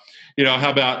 How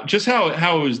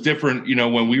it was different.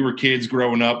 When we were kids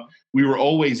growing up, we were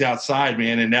always outside,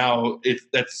 man, and now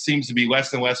that seems to be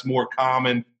less and less more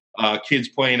common. Kids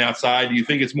playing outside. Do you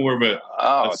think it's more of a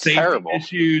safety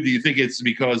issue? Do you think it's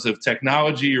because of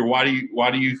technology, or why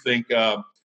do you think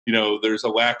there's a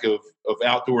lack of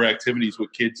outdoor activities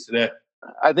with kids today?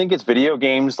 I think it's video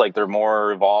games. Like they're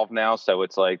more evolved now, so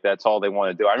it's like that's all they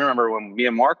want to do. I remember when me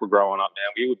and Mark were growing up,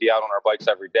 man, we would be out on our bikes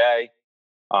every day.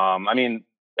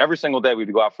 Every single day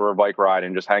we'd go out for a bike ride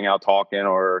and just hang out talking,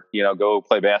 or go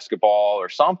play basketball or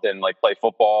something, like play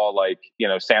football, like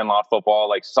sandlot football,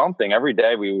 like something. Every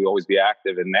day we would always be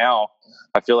active. And now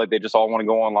I feel like they just all want to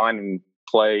go online and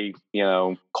play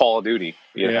Call of Duty.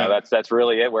 That's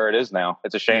really it where it is now.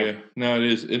 It's a shame. Yeah. No,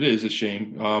 it is a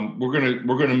shame. We're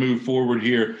gonna move forward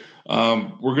here.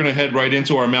 We're gonna head right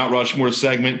into our Mount Rushmore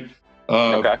segment.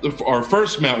 Our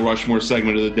first Mount Rushmore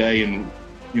segment of the day, and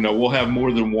we'll have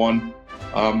more than one.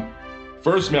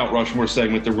 First Mount Rushmore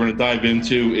segment that we're going to dive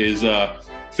into is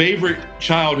favorite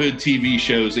childhood TV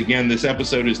shows. Again, this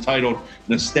episode is titled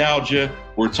Nostalgia.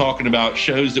 We're talking about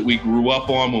shows that we grew up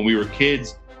on when we were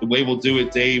kids. The way we'll do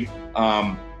it, Dave,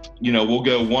 we'll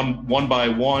go one by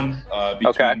one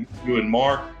between you and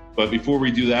Mark. But before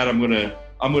we do that, I'm going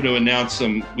to announce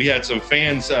we had some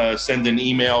fans send in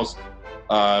emails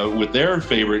with their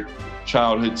favorite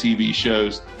childhood TV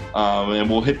shows. And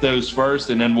we'll hit those first,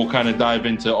 and then we'll kind of dive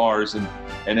into ours and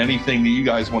anything that you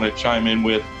guys want to chime in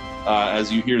with as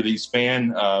you hear these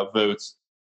fan votes.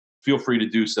 Feel free to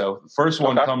do so. The first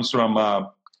one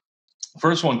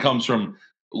comes from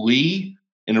Lee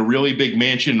in a really big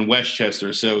mansion in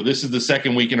Westchester. So this is the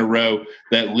second week in a row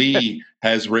that Lee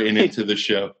has written into the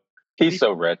show. He's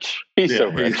so rich. He's so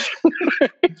rich.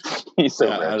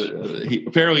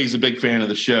 Apparently he's a big fan of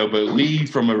the show. But Lee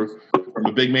from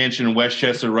a big mansion in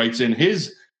Westchester writes in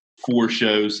his 4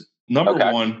 shows. Number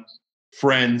 1,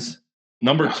 Friends.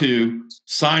 Number 2,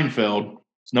 Seinfeld.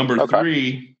 Number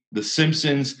 3, The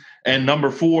Simpsons. And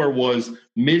number 4 was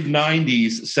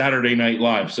mid-90s Saturday Night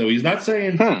Live. So he's not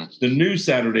saying the new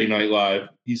Saturday Night Live.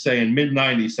 He's saying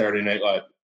mid-90s Saturday Night Live.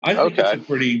 I think it's a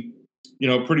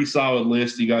pretty solid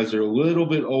list. You guys are a little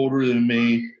bit older than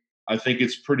me. I think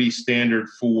it's pretty standard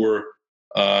for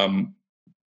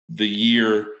the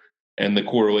year and the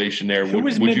correlation there. Who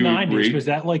was would you mid-90s? agree? Was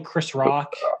that like Chris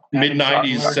Rock?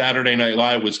 Mid-90s Sandler? Saturday Night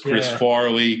Live was Chris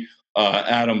Farley,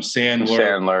 Adam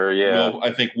Sandler, yeah.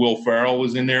 I think Will Ferrell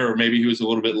was in there, or maybe he was a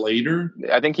little bit later.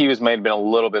 I think he may have been a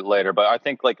little bit later, but I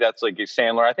think like that's like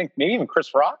Sandler. I think maybe even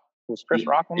Chris Rock. Was Chris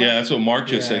Rock on that? Yeah, that's what Mark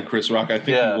just said. Chris Rock, I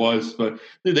think he was. But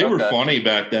dude, they were funny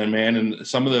back then, man. And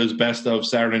some of those best of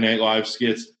Saturday Night Live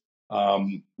skits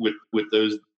with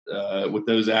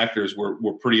those actors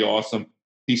were pretty awesome.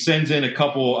 He sends in a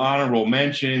couple honorable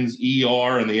mentions: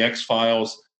 ER and the X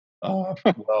Files. Well,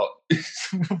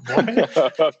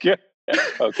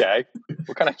 okay.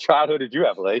 What kind of childhood did you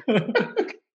have, Lee?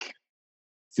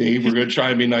 See, we're going to try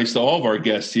and be nice to all of our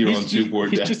guests here on Two Board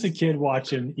He's Decks. just a kid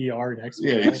watching ER next.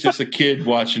 Yeah, he's just a kid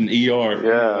watching ER.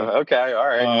 Yeah. Okay. All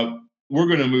right. We're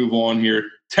going to move on here.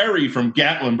 Terry from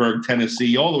Gatlinburg,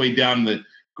 Tennessee, all the way down the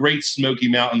Great Smoky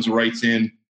Mountains, writes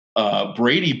in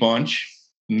Brady Bunch,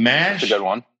 MASH, That's a good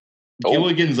one.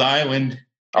 Gilligan's Island,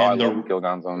 and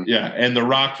Gilligan's Island. Yeah, and the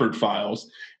Rockford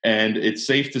Files. And it's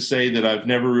safe to say that I've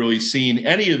never really seen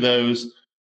any of those,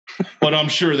 but I'm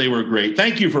sure they were great.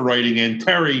 Thank you for writing in,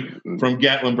 Terry from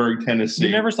Gatlinburg, Tennessee.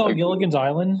 You never saw Gilligan's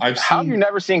Island? How have you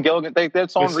never seen Gilligan?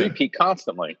 That's on repeat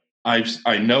constantly.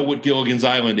 I know what Gilligan's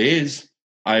Island is.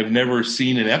 I've never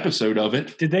seen an episode of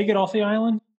it. Did they get off the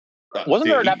island? Wasn't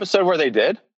there an episode where they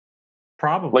did?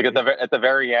 Probably. Like at the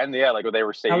very end, yeah, like where they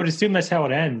were saved. I would assume that's how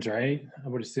it ends, right? I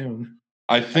would assume.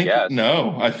 I think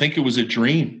it was a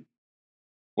dream.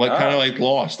 Kind of like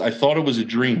Lost. I thought it was a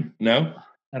dream. No?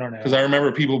 I don't know. Because I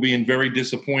remember people being very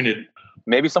disappointed.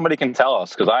 Maybe somebody can tell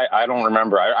us, because I don't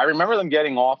remember. I remember them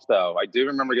getting off, though. I do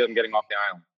remember them getting off the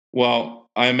island. Well,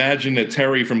 I imagine that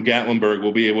Terry from Gatlinburg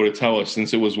will be able to tell us,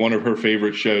 since it was one of her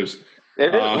favorite shows.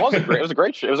 It was a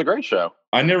great show. It was a great show.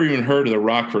 I never even heard of the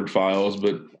Rockford Files,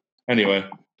 but anyway,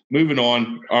 moving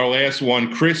on. Our last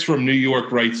one, Chris from New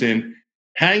York writes in,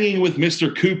 Hanging with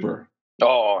Mr. Cooper.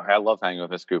 Oh, I love Hanging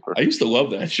with Mr. Cooper. I used to love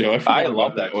that show. I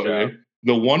love that show.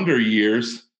 The Wonder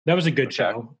Years. That was a good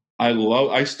show.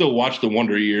 I still watch The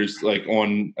Wonder Years, I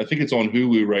think it's on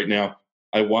Hulu right now.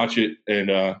 I watch it,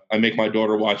 and I make my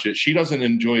daughter watch it. She doesn't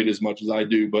enjoy it as much as I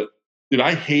do, but dude,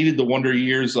 I hated The Wonder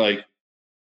Years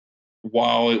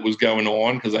while it was going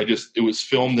on, because it was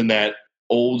filmed in that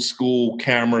old school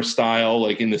camera style,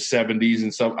 like in the 70s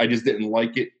and stuff. I just didn't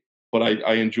like it, but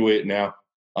I enjoy it now.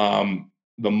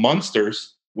 The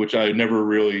Munsters, which I never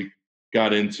really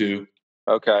got into.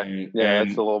 Okay.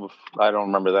 That's a little, I don't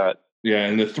remember that. Yeah,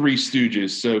 and the Three Stooges.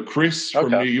 So Chris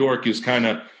from New York is kind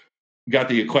of got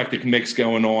the eclectic mix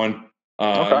going on.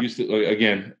 I used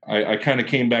to, I kind of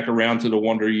came back around to the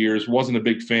Wonder Years. Wasn't a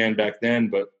big fan back then,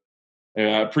 but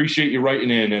I appreciate you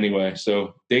writing in anyway.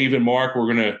 So Dave and Mark,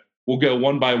 we'll go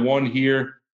one by one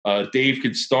here. Dave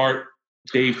could start.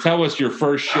 Dave, tell us your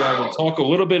first show and talk a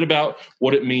little bit about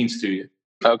what it means to you.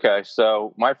 Okay,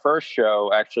 so my first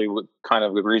show actually kind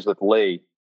of agrees with Lee.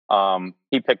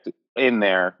 He picked in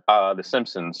there The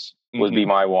Simpsons would be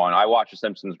my one. I watched The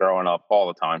Simpsons growing up all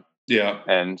the time. Yeah,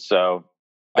 and so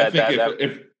I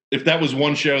think if that was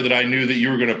one show that I knew that you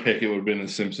were going to pick, it would have been The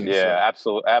Simpsons. Yeah,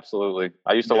 so. Absolutely.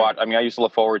 I used to watch. I mean, I used to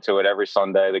look forward to it every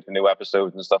Sunday, like the new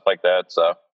episodes and stuff like that.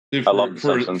 So dude, I love The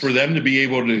Simpsons. For them to be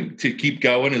able to keep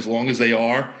going as long as they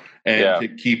are, and to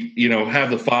keep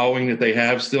have the following that they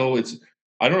have still,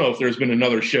 I don't know if there's been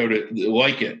another show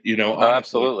like it.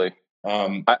 Absolutely.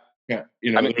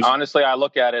 Honestly, I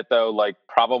look at it though, like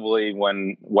probably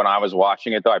when I was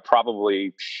watching it though, I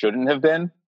probably shouldn't have been,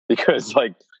 because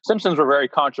like Simpsons were very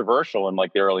controversial in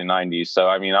like the early 90s. So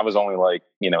I mean, I was only like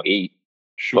 8.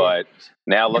 Sure. But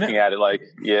now looking at it, like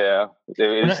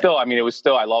it was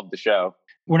still I loved the show.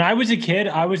 When I was a kid,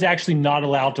 I was actually not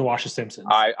allowed to watch The Simpsons.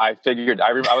 I figured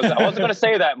I wasn't going to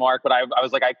say that, Mark, but I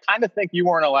was like, I kind of think you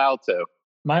weren't allowed to.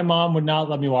 My mom would not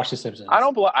let me watch The Simpsons. I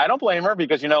don't blame her,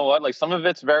 because you know what? Like some of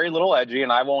it's very little edgy,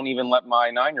 and I won't even let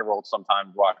my 9-year-old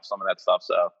sometimes watch some of that stuff.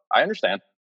 So I understand.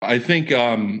 I think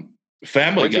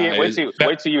Family Guy.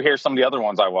 Wait till you hear some of the other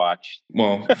ones I watch.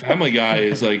 Well, Family Guy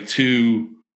is like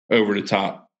too over the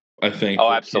top, I think.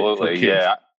 Oh, absolutely.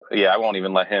 Yeah. I won't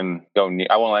even let him go.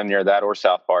 I won't let him near that or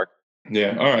South Park.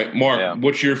 Yeah. All right, Mark.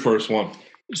 What's your first one?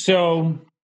 So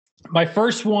my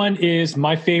first one is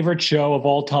my favorite show of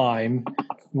all time,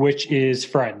 which is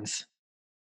Friends.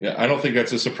 Yeah, I don't think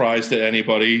that's a surprise to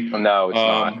anybody. No, it's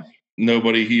not.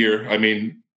 Nobody here. I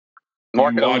mean,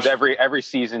 Mark owns every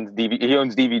season's DVD. He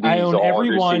owns DVDs. I own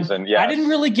every one. Season. Yes. I didn't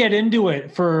really get into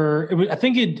it I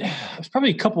think it was probably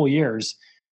a couple of years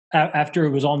after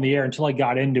it was on the air until I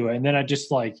got into it, and then I just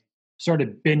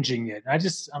started binging it. I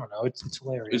don't know. It's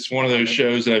hilarious. It's one of those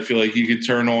shows that I feel like you could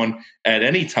turn on at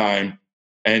any time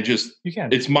and just You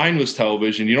can. it's mindless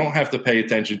television. You don't have to pay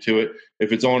attention to it.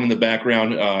 If it's on in the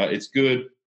background, it's good,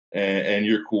 and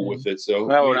you're cool with it. So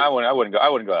I wouldn't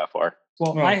go that far.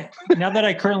 Well, No. now that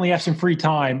I currently have some free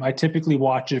time, I typically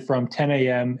watch it from 10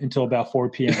 a.m. until about 4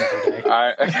 p.m. every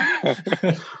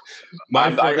day.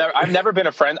 I've never been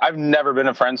a friend. I've never been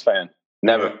a Friends fan.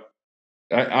 Never.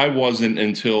 I wasn't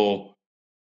until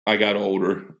I got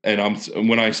older, and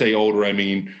when I say older, I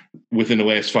mean within the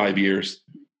last 5 years.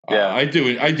 Yeah, I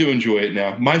do enjoy it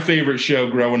now. My favorite show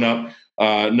growing up,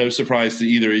 no surprise to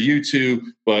either of you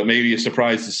two, but maybe a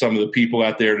surprise to some of the people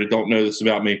out there that don't know this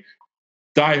about me.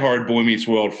 Diehard Boy Meets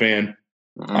World fan.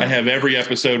 I have every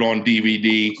episode on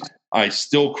DVD. I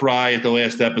still cry at the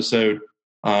last episode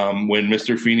when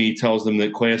Mr. Feeney tells them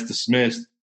that class dismissed.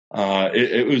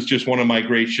 It was just one of my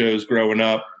great shows growing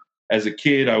up. As a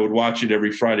kid, I would watch it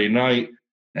every Friday night,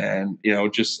 and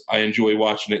I enjoy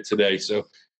watching it today. So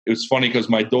it was funny because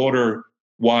my daughter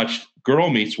watched Girl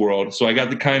Meets World, so I got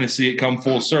to kind of see it come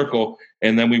full circle.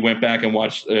 And then we went back and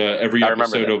watched every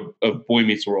episode of Boy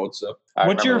Meets World. So,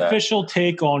 what's your official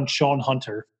take on Sean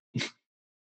Hunter?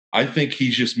 I think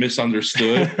he's just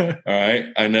misunderstood. All right,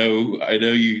 I know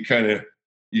you kind of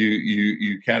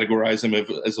you categorize him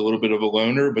as a little bit of a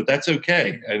loner, but that's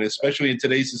okay. And especially in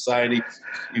today's society,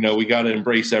 we got to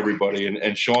embrace everybody.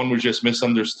 And Sean was just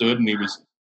misunderstood, and he was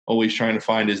always trying to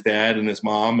find his dad and his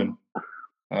mom. And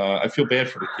I feel bad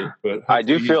for the kid, but I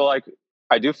do feel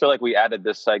like we added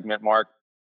this segment, Mark,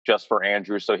 just for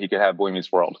Andrew, so he could have Boy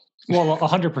Meets World. Well,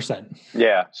 100%.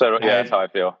 Yeah. So that's how I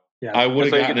feel. Yeah. I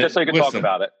would have just so you can talk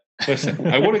about it. Listen,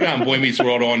 I would have gotten Boy Meets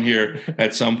World on here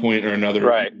at some point or another.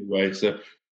 Right. Anyway, so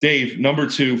Dave, number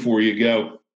 2 for you,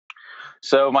 go.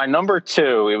 So my number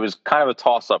 2, it was kind of a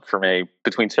toss-up for me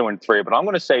between 2 and 3, but I'm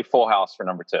going to say Full House for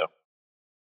number 2.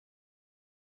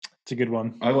 It's a good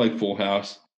one. I like Full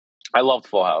House. I loved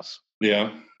Full House. Yeah.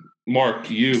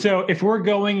 Mark, you. So if we're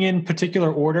going in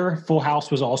particular order, Full House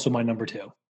was also my number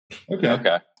 2.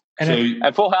 Okay.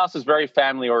 And Full House is very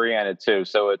family-oriented, too,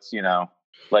 so it's,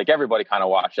 like everybody kind of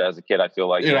watched it as a kid, I feel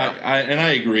like.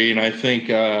 I agree, and I think,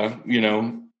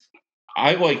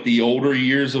 I like the older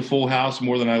years of Full House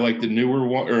more than I like the newer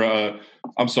one.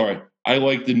 I'm sorry, I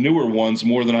like the newer ones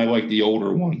more than I like the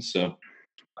older ones. So,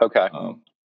 okay,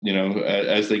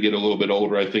 as they get a little bit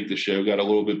older, I think the show got a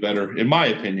little bit better, in my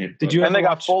opinion. Did you? And they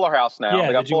got Fuller House now. Yeah,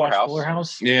 they got Fuller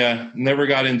House. Yeah, never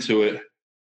got into it.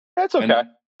 That's okay.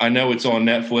 I know it's on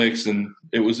Netflix, and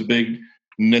it was a big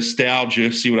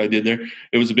nostalgia. See what I did there?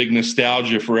 It was a big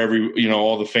nostalgia for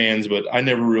all the fans, but I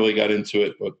never really got into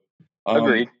it. But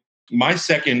agreed. My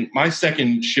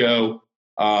second show,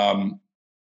 a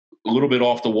little bit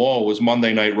off the wall, was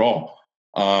Monday Night Raw.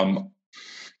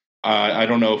 I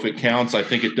don't know if it counts. I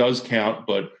think it does count,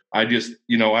 but I just,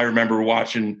 I remember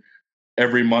watching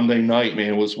every Monday night,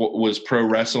 man, was pro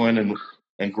wrestling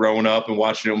and growing up and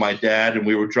watching it with my dad. And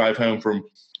we would drive home from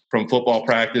football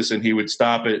practice, and he would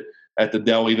stop at the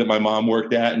deli that my mom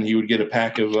worked at, and he would get a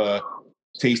pack of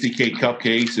Tasty Cake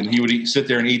cupcakes, and he would sit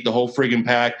there and eat the whole friggin'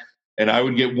 pack. And I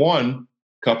would get one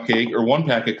cupcake or one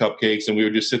pack of cupcakes, and we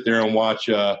would just sit there and watch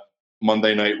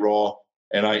Monday Night Raw.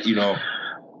 And I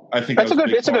think it's a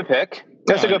good pick.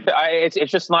 That's a good pick.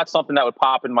 It's just not something that would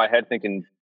pop in my head thinking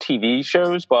TV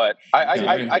shows, but I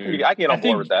can get on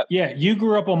board with that. Yeah, you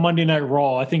grew up on Monday Night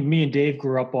Raw. I think me and Dave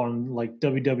grew up on like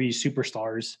WWE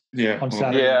Superstars. Yeah, on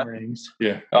Saturday mornings.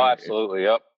 Yeah. Oh, absolutely.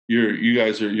 Yep.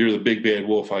 You're the big bad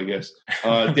wolf, I guess.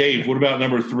 Dave, what about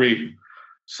number 3?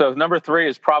 So number 3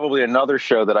 is probably another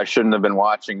show that I shouldn't have been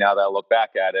watching now that I look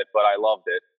back at it, but I loved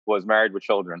it, was Married with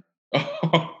Children.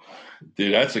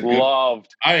 Dude, that's a good...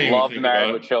 Loved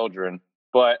Married with Children.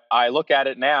 But I look at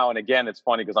it now, and again, it's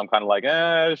funny because I'm kind of like,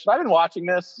 should I have been watching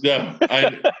this? Yeah.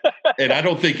 And I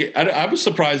don't think... I was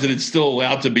surprised that it's still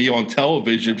allowed to be on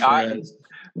television.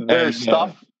 There's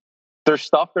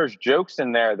jokes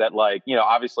in there that, like,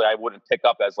 obviously I wouldn't pick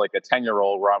up as like a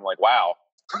 10-year-old where I'm like, wow.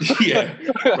 Yeah,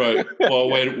 right. Well,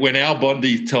 when Al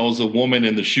Bundy tells a woman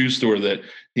in the shoe store that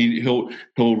he'll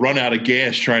run out of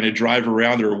gas trying to drive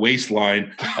around her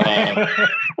waistline,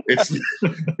 it's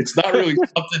not really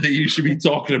something that you should be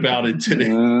talking about in today.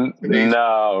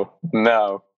 No.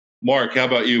 Mark, how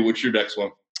about you? What's your next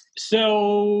one?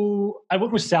 So I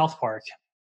went with South Park.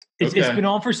 It's been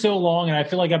on for so long, and I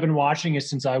feel like I've been watching it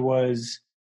since I was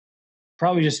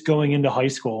probably just going into high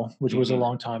school, which was a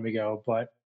long time ago. But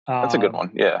that's a good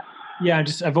one. Yeah. Yeah.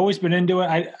 I've always been into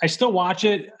it. I still watch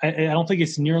it. I don't think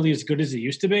it's nearly as good as it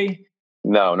used to be.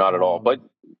 No, not at all. But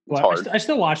it's hard. I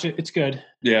still watch it. It's good.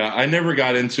 Yeah. I never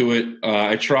got into it.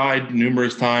 I tried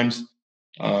numerous times.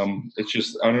 It's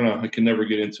just, I don't know. I can never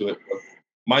get into it.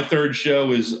 My third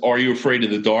show is Are You Afraid of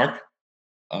the Dark?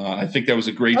 I think that was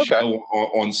a great Okay. show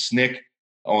on Snick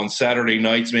on Saturday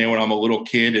nights, man, when I'm a little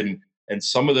kid. And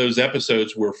some of those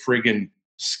episodes were friggin'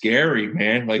 scary,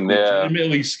 man. Like Yeah.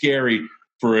 legitimately scary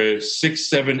for a 6,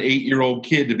 7, 8-year-old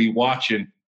kid to be watching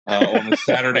on a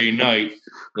Saturday night.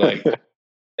 Like,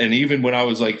 and even when I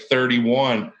was like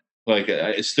 31, like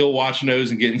I still watching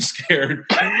those and getting scared.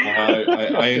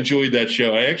 I enjoyed that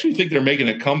show. I actually think they're making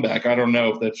a comeback. I don't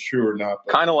know if that's true or not.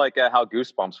 But Kind of like how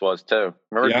Goosebumps was too.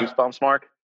 Remember Yeah. Goosebumps, Mark?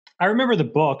 I remember the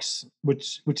books,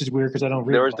 which is weird because I don't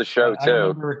read. There was the books, show, but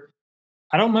too.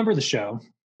 I don't remember the show.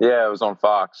 Yeah, it was on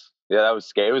Fox. Yeah, that was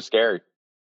scary. It was scary.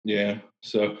 yeah.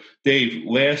 So, Dave,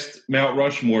 last Mount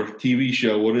Rushmore TV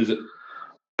show. What is it?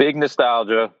 Big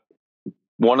nostalgia.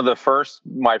 One of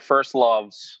my first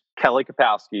loves, Kelly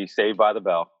Kapowski, Saved by the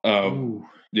Bell. Oh, Ooh.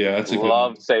 yeah, that's a good one.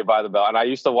 Loved Saved by the Bell. And I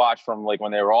used to watch from like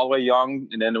when they were all the way young,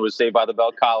 and then it was Saved by the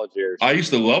Bell college years. I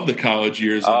used to love the college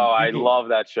years. Oh, I love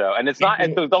that show. And it's not,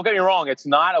 and don't get me wrong, it's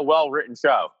not a well-written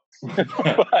show.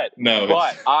 but No,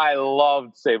 but I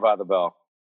loved Saved by the Bell.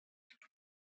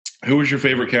 Who was your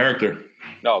favorite character?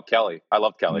 No, Kelly. I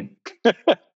love Kelly.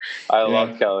 I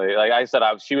love Kelly. Like I said,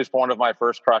 she was one of my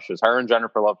first crushes. Her and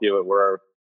Jennifer Love Hewitt were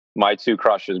my two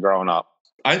crushes growing up.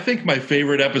 I think my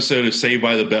favorite episode of Saved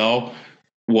by the Bell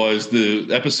was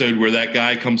the episode where that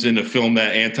guy comes in to film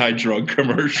that anti-drug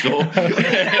commercial. And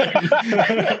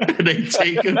they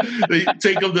take him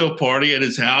to a party at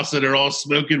his house, and they're all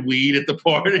smoking weed at the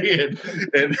party. And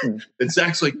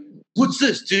Zach's like, "What's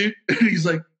this, dude?" And he's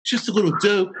like, "Just a little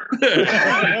dope."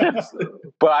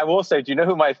 But I will say, do you know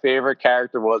who my favorite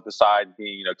character was besides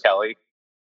being, Kelly?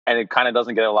 And it kind of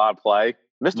doesn't get a lot of play.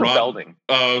 Mr. Belding.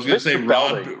 I was going to say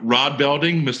Rod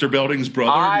Belding, Mr. Belding's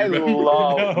brother.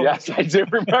 Yes, I do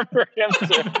remember him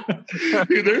too.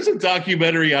 Dude, there's a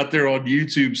documentary out there on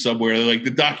YouTube somewhere, like the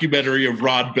documentary of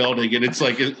Rod Belding, and it's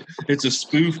like it's a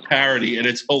spoof parody, and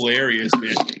it's hilarious,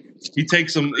 man. He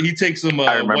takes them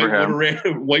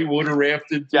whitewater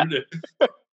rafted. Yeah.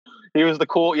 He was the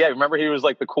cool. Yeah, remember he was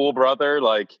like the cool brother,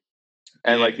 like.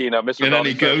 And yeah. Mr. And then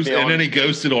he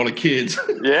ghosted all the kids.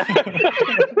 Yeah.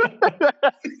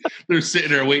 They're sitting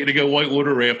there waiting to go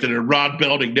whitewater rafting, and Rod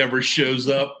Belding never shows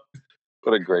up.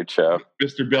 What a great show.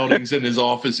 Mr. Belding's in his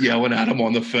office yelling at him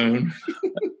on the phone.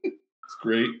 It's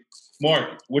great.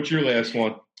 Mark, what's your last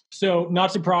one? So,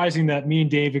 not surprising that me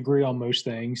and Dave agree on most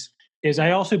things, is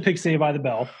I also picked Saved by the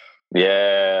Bell.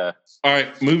 Yeah. All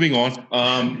right, moving on.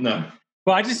 No.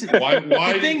 But I just why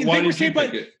did you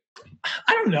pick it?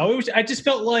 I don't know. I just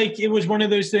felt like it was one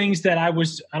of those things that I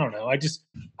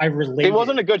related. It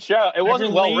wasn't a good show. It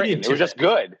wasn't well written. It was just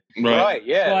good. Right.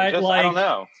 Yeah. But I don't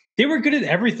know. They were good at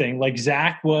everything. Like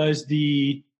Zach was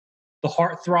the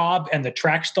heartthrob and the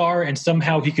track star, and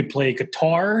somehow he could play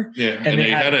guitar. Yeah. And they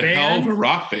had a hell of a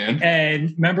rock band.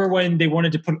 And remember when they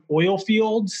wanted to put oil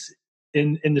fields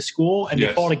in the school, and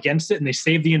they fought against it, and they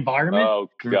saved the enviirment. Oh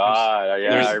God!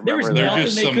 Yeah, I remember there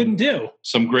was nothing they couldn't do.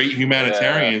 Some great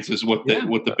humanitarians is what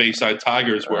the Bayside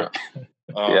Tigers were.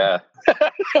 Yeah,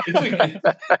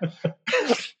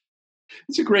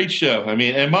 it's a great show. I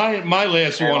mean, and my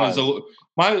last one is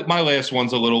my last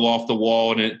one's a little off the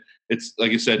wall, and it's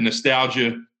like I said,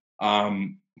 nostalgia.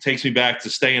 Takes me back to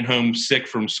staying home sick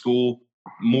from school.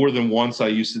 More than once, I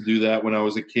used to do that when I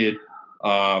was a kid.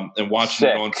 And watching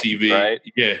it on TV. Right?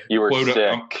 Yeah. You were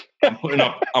sick. I'm putting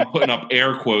up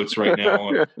air quotes right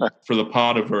now for the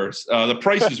Podiverse. The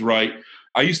Price is Right.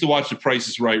 I used to watch The Price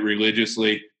is Right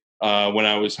religiously when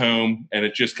I was home, and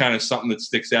it's just kind of something that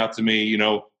sticks out to me,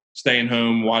 staying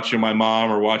home, watching my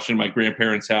mom or watching my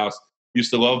grandparents' house.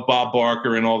 Used to love Bob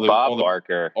Barker and all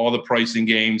the pricing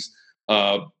games.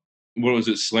 What was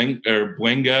it?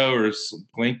 Blingo or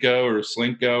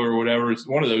Slinko or whatever. It's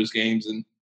one of those games, and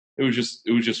it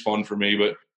was just fun for me,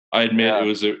 but I admit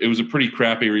it was a pretty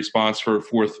crappy response for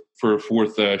a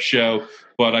fourth show,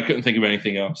 but I couldn't think of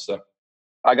anything else. So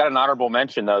I got an honorable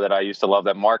mention though that I used to love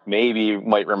that Mark maybe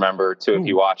might remember too if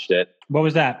you watched it. What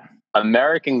was that?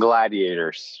 American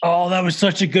Gladiators. Oh, that was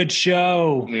such a good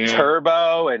show. Yeah.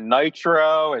 Turbo and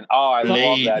Nitro and I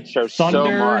love that show so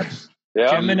much. Yep.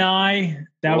 Gemini,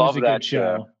 that was a good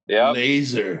show. Yeah.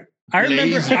 Laser. I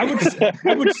remember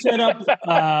I would set up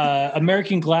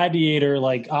American Gladiator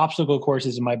like obstacle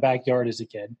courses in my backyard as a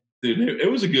kid. Dude, it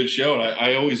was a good show. And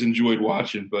I always enjoyed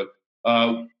watching, but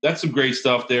that's some great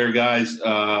stuff there, guys.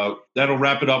 That'll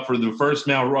wrap it up for the first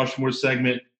Mount Rushmore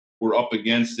segment. We're up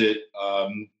against it.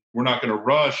 We're not going to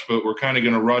rush, but we're kind of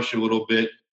going to rush a little bit.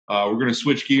 We're going to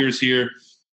switch gears here.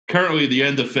 Currently, the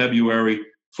end of February,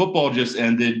 football just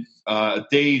ended.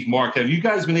 Dave, Mark, have you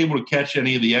guys been able to catch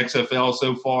any of the XFL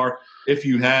so far? If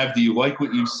you have, do you like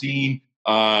what you've seen?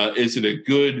 Is it a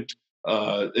good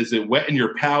Is it wetting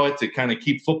your palate to kind of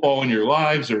keep football in your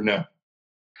lives, or no?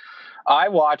 I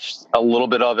watched a little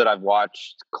bit of it. I've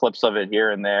watched clips of it here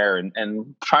and there,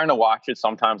 and trying to watch it.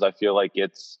 Sometimes I feel like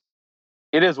it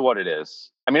is what it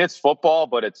is. I mean, it's football,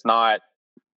 but it's not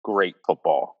great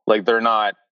football. Like, they're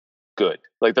not good.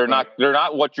 Like, they're not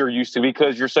what you're used to,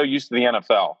 because you're so used to the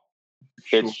NFL.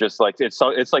 Sure. It's just like,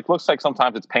 looks like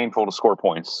sometimes it's painful to score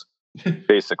points,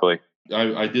 basically.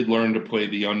 I did learn to play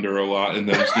the under a lot in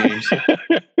those games.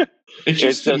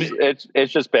 It's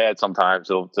just bad sometimes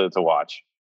to watch.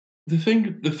 The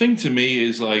thing to me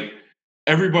is, like,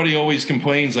 everybody always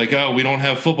complains, like, oh, we don't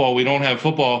have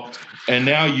football, and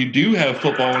now you do have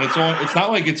football, and it's on. It's not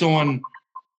like it's on,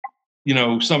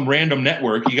 some random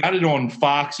network. You got it on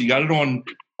Fox, you got it on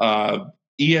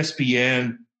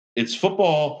ESPN. It's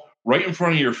football right in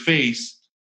front of your face,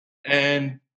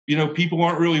 and people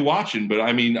aren't really watching. But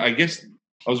I mean, I guess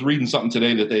I was reading something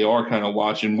today that they are kind of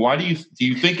watching. Why do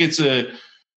you think it's a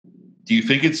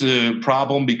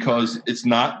problem because it's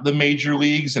not the major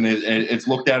leagues and it's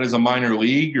looked at as a minor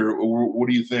league, or what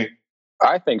do you think?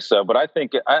 I think so, but I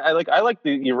think I like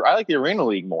the Arena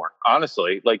League more,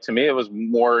 honestly. Like, to me, it was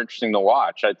more interesting to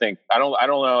watch. I don't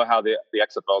know how the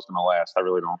XFL is going to last. I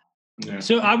really don't. Yeah.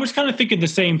 So I was kind of thinking the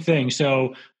same thing.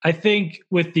 So I think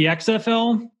with the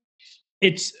XFL,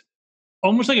 it's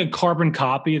almost like a carbon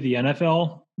copy of the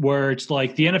NFL, where it's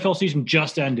like the NFL season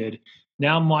just ended.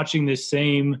 Now I'm watching this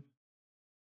same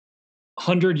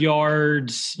 100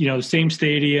 yards, same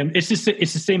stadium. It's the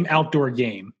same outdoor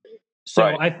game. So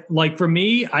right. For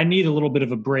me, I need a little bit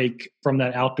of a break from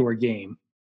that outdoor game,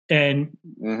 and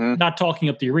not talking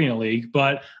up the Arena League,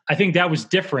 but I think that was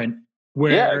different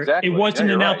where it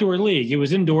wasn't an outdoor league. It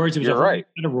was indoors. It was a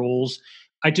set of rules.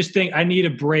 I just think I need a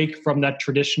break from that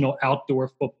traditional outdoor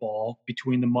football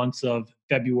between the months of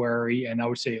February and I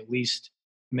would say at least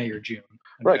May or June.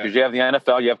 Right, because you have the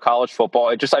NFL, you have college football.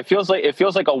 It feels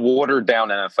like a watered down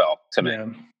NFL to me.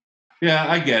 Yeah,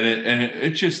 I get it, and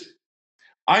it just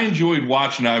I enjoyed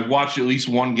watching. I've watched at least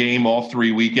one game all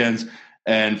 3 weekends,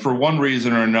 and for one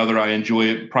reason or another, I enjoy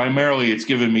it. Primarily, it's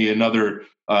given me another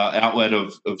outlet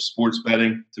of sports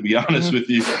betting. To be honest with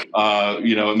you,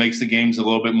 it makes the games a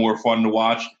little bit more fun to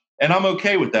watch, and I'm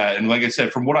okay with that. And like I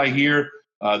said, from what I hear,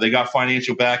 they got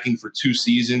financial backing for 2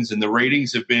 seasons, and the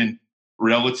ratings have been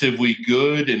relatively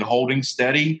good and holding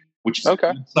steady, which is a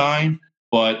good sign.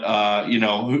 But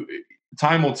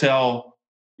time will tell,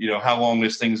 how long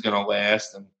this thing's going to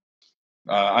last. And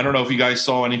I don't know if you guys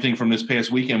saw anything from this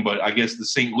past weekend, but I guess the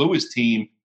St. Louis team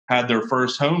had their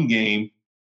first home game,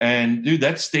 and dude,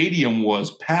 that stadium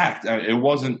was packed. It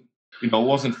wasn't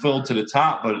filled to the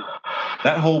top, but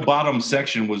that whole bottom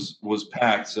section was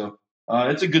packed. So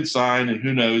it's a good sign, and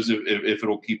who knows if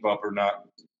it'll keep up or not.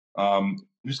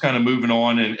 Just kind of moving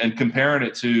on and comparing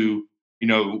it to,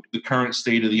 the current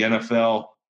state of the NFL.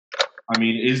 I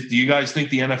mean, do you guys think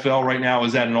the NFL right now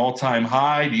is at an all-time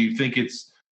high? Do you think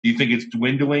it's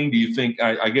dwindling? Do you think,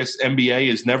 I guess NBA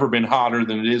has never been hotter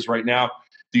than it is right now.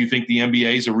 Do you think the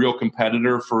NBA is a real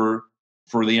competitor for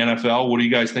the NFL? What do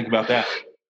you guys think about that?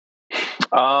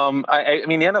 I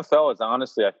mean, the NFL is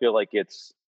honestly, I feel like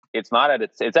it's not at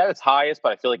its highest,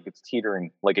 but I feel like it's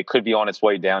teetering. Like, it could be on its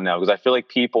way down now, because I feel like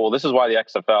this is why the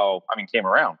XFL, came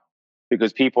around,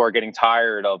 because people are getting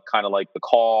tired of kind of like the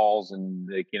calls, and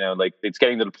it's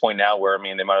getting to the point now where,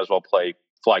 they might as well play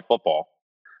flag football.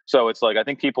 So it's like, I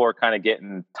think people are kind of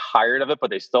getting tired of it, but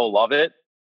they still love it.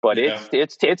 But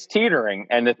it's teetering.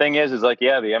 And the thing is like, the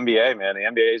NBA, man, the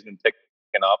NBA has been picking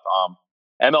up.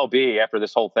 MLB, after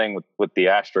this whole thing with the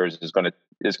Astros, is going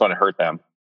to hurt them.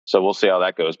 So we'll see how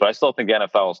that goes. But I still think the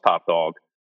NFL is top dog.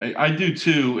 I do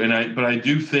too, but I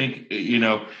do think,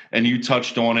 and you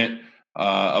touched on it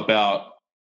about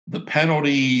the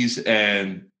penalties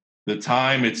and the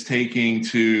time it's taking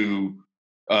to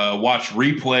watch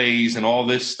replays and all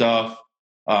this stuff.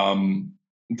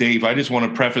 Dave, I just want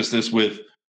to preface this with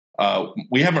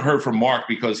we haven't heard from Mark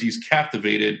because he's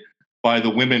captivated by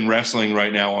the women wrestling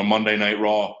right now on Monday Night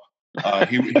Raw.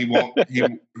 He won't.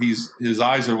 His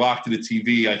eyes are locked to the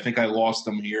TV. I think I lost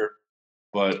him here,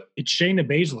 but it's Shayna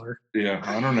Baszler. Yeah,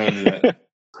 I don't know that.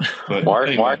 But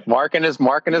Mark and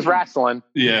his wrestling.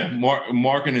 Yeah,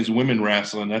 Mark and his women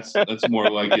wrestling. That's more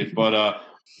like it. But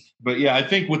yeah, I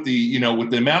think with the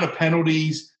amount of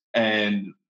penalties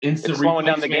and instant slowing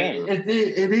down the game. It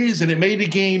is, and it made the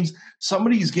games. Some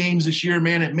of these games this year,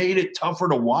 man, it made it tougher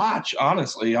to watch.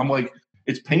 Honestly, I'm like,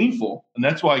 it's painful, and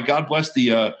that's why God bless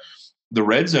the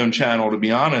Red Zone channel. To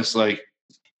be honest, like,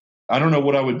 I don't know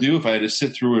what I would do if I had to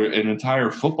sit through an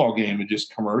entire football game and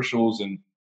just commercials and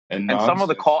and some of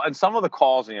the nonsense.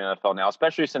 calls in the NFL now,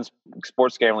 especially since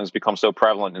sports gambling has become so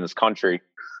prevalent in this country,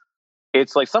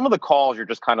 it's like some of the calls you're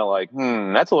just kind of like,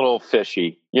 that's a little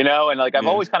fishy, and like I've Yeah.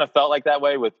 always kind of felt like that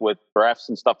way with refs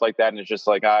and stuff like that, and it's just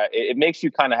like it makes you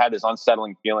kind of have this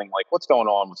unsettling feeling, like what's going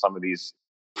on with some of these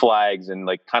flags, and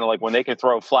like kind of like when they can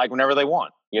throw a flag whenever they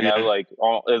want, Yeah. like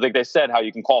they said how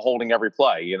you can call holding every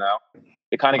play,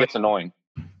 it kind of gets annoying.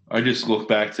 I just look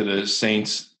back to the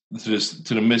Saints, to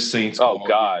the missed Saints. Oh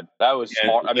God, that was that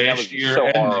was last year so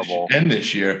and horrible.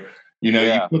 this year.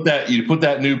 Yeah. You put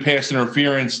that new pass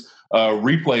interference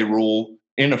replay rule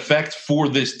in effect for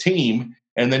this team,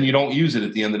 and then you don't use it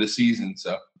at the end of the season.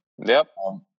 So, Yep.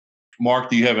 Mark,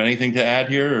 do you have anything to add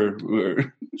here?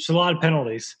 Or It's a lot of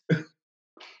penalties.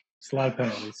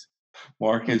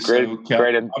 Mark is great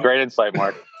insight,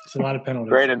 Mark. It's a lot of penalties.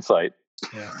 Great insight.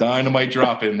 Yeah. Dynamite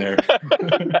drop in there.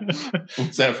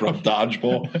 What's that from?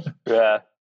 Dodgeball? Yeah.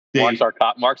 Dave.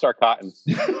 Mark's our cotton.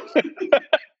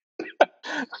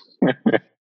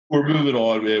 We're moving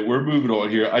on, man. We're moving on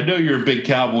here. I know you're a big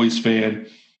Cowboys fan.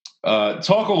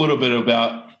 Talk a little bit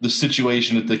about the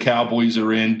situation that the Cowboys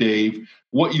are in, Dave.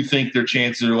 What you think their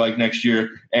chances are like next year.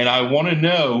 And I want to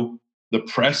know the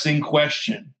pressing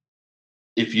question.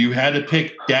 If you had to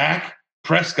pick Dak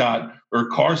Prescott or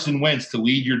Carson Wentz to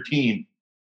lead your team,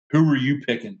 who were you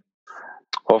picking?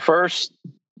 Well, first,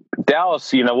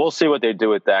 Dallas, we'll see what they do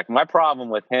with Dak. My problem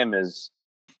with him is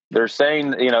they're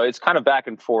saying, it's kind of back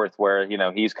and forth where,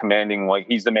 he's demanding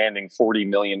 $40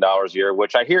 million a year,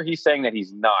 which I hear he's saying that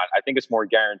he's not. I think it's more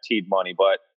guaranteed money.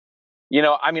 But,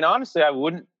 honestly, I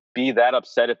wouldn't be that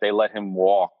upset if they let him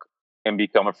walk and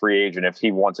become a free agent if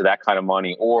he wanted that kind of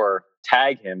money, or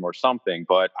tag him or something.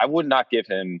 But I would not give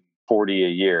him 40 a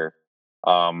year.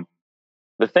 The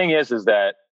thing is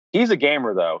that he's a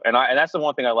gamer, though, and that's the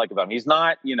one thing I like about him. He's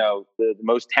not, the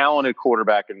most talented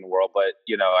quarterback in the world, but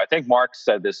I think Mark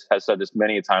has said this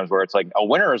many times, where it's like a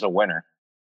winner is a winner,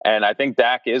 and I think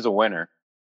Dak is a winner.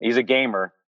 He's a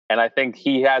gamer, and I think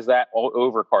he has that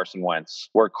over Carson Wentz.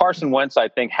 Where Carson Wentz, I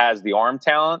think, has the arm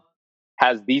talent,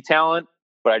 has the talent,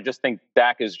 but I just think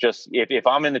Dak is just, if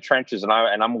I'm in the trenches and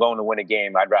I'm going to win a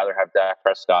game, I'd rather have Dak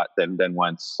Prescott than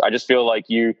Wentz. I just feel like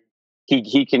he's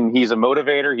a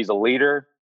motivator, he's a leader.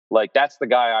 Like, that's the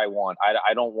guy I want.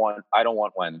 I don't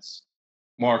want Wentz.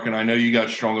 Mark, and I know you got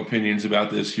strong opinions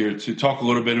about this here. To talk a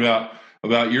little bit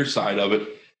about your side of it.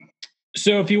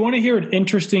 So, if you want to hear an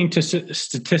interesting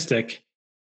statistic,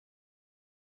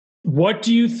 what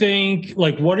do you think?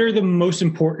 Like, what are the most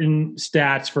important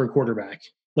stats for a quarterback?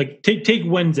 Like, take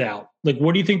wins out. Like,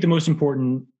 what do you think the most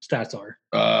important stats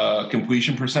are?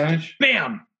 Completion percentage.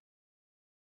 Bam.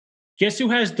 Guess who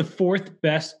has the fourth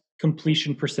best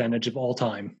completion percentage of all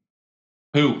time?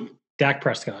 Who? Dak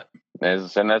Prescott.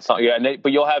 And that's not,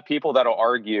 but you'll have people that'll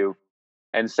argue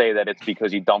and say that it's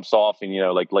because he dumps off and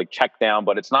like check down,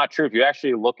 but it's not true. If you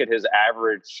actually look at his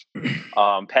average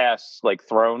pass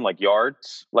thrown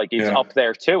yards, he's up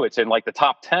there too. It's in the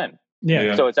top 10.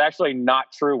 Yeah. So it's actually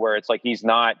not true where it's like he's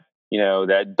not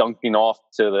that dunking off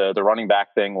to the running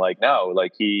back thing. No,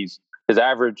 his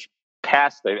average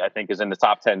pass I think is in the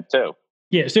top 10 too.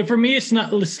 Yeah. So for me, it's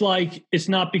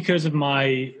not because of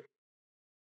my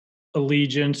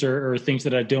allegiance or things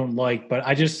that I don't like, but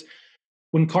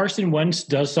when Carson Wentz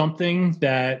does something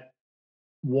that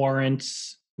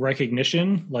warrants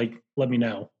recognition, let me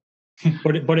know.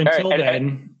 But until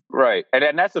then, right.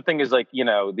 And that's the thing is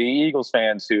the Eagles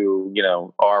fans who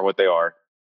are what they are.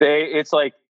 It's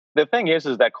like the thing is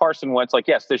that Carson Wentz,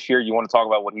 yes, this year you want to talk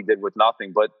about what he did with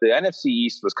nothing, but the NFC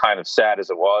East was kind of sad as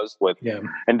it was with,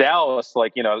 and Dallas,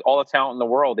 all the talent in the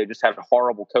world, they just had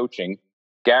horrible coaching.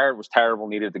 Garrett was terrible,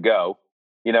 needed to go.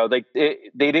 They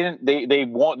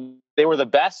were the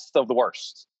best of the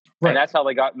worst. Right. And that's how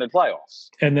they got in the playoffs.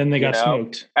 And then they got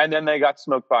smoked. And then they got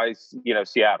smoked by,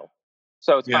 Seattle.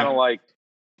 So it's kind of like,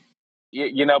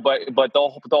 but they'll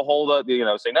hold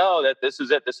say, no, that this is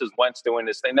it. This is Wentz doing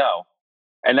this. They know.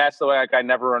 And that's the way I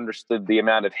never understood the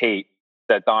amount of hate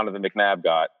that Donovan McNabb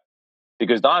got,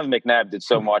 because Donovan McNabb did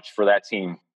so much for that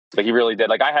team. He really did.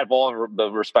 I had all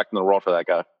the respect in the world for that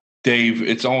guy. Dave,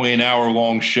 it's only an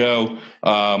hour-long show.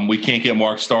 We can't get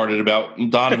Mark started about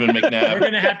Donovan McNabb. We're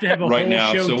going to have a right whole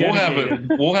now. show So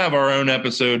dedicated. we'll have our own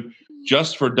episode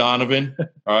just for Donovan.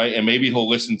 All right, and maybe he'll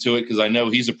listen to it because I know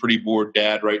he's a pretty bored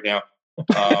dad right now.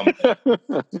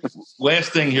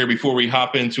 Last thing here before we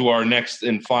hop into our next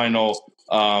and final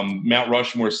Mount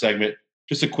Rushmore segment,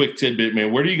 just a quick tidbit,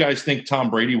 man. Where do you guys think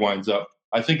Tom Brady winds up?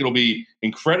 I think it'll be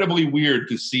incredibly weird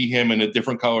to see him in a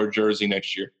different color jersey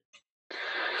next year.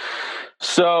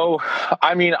 So,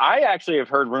 I mean, I actually have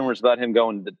heard rumors about him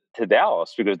going to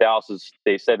Dallas because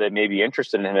they said they may be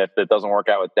interested in him if it doesn't work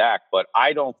out with Dak, but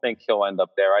I don't think he'll end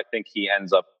up there. I think he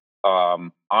ends up,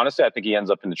 honestly, I think he ends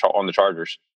up on the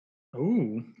Chargers.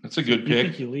 Ooh, That's a good you pick.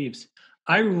 think he leaves?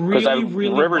 I really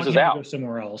Rivers want is him out. to go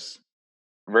somewhere else.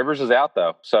 Rivers is out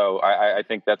though, so I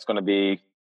think that's going to be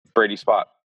Brady's spot.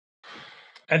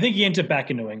 I think he ends up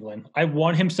back in New England. I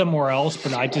want him somewhere else,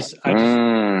 but I just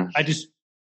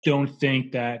don't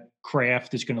think that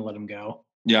Kraft is going to let him go.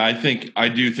 Yeah, I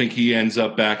do think he ends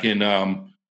up back in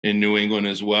New England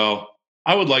as well.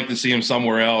 I would like to see him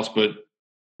somewhere else, but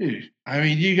dude, I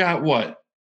mean, you got what,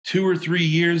 2 or 3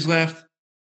 years left?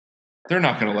 They're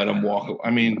not going to let him walk. I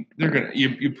mean, they're going to.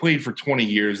 You played for 20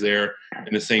 years there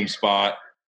in the same spot.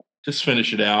 Just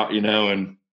finish it out,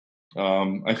 and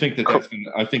I think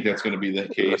that's going to be the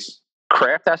case.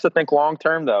 Kraft has to think long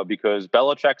term though, because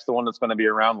Belichick's the one that's going to be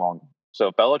around long. So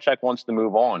if Belichick wants to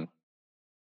move on,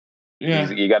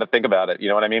 you got to think about it. You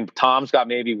know what I mean? Tom's got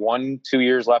maybe 1-2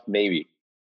 years left, maybe.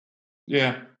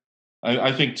 Yeah,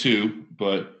 I think 2,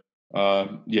 but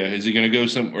is he going to go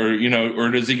somewhere? Or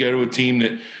does he go to a team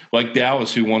that like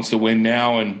Dallas who wants to win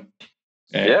now and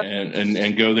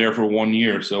go there for 1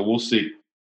 year? So we'll see.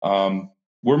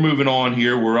 We're moving on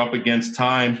here. We're up against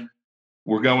time.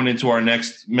 We're going into our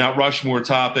next Mount Rushmore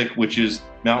topic, which is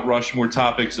Mount Rushmore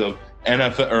topics of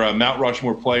NFL or Mount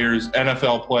Rushmore players,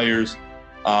 NFL players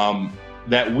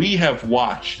that we have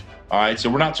watched. All right.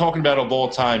 So we're not talking about of all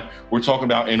time. We're talking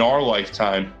about in our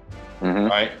lifetime. Mm-hmm. All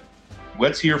right.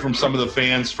 Let's hear from some of the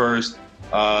fans first.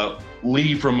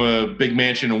 Lee from a big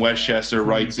mansion in Westchester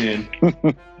writes in.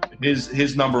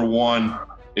 His number 1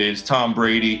 is Tom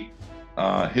Brady.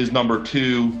 His number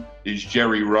 2 is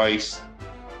Jerry Rice.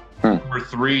 Number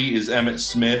 3 is Emmitt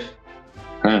Smith.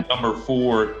 Number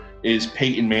 4 is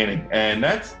Peyton Manning. And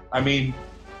that's, I mean,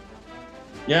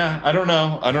 yeah, I don't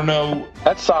know.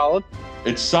 That's solid.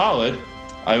 It's solid.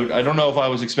 I don't know if I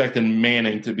was expecting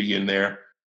Manning to be in there,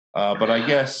 but I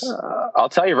guess I'll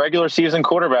tell you, regular season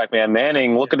quarterback, man,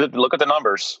 Manning. Look at the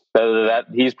numbers. That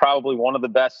he's probably one of the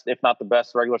best, if not the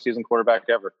best, regular season quarterback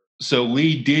ever. So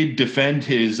Lee did defend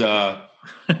his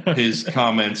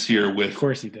comments here with. Of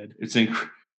course he did. It's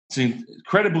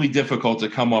incredibly difficult to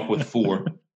come up with 4.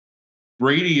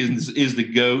 Brady is the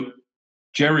GOAT.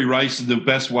 Jerry Rice is the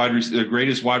the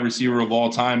greatest wide receiver of all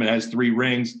time and has 3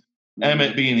 rings.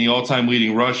 Emmitt being the all-time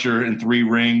leading rusher and 3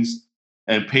 rings,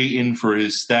 and Peyton for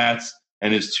his stats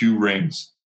and his 2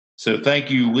 rings. So thank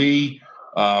you, Lee,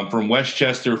 from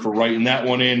Westchester, for writing that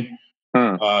one in.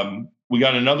 We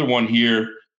got another one here.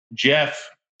 Jeff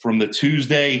from the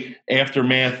Tuesday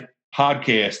Aftermath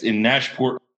podcast in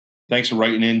Nashport. Thanks for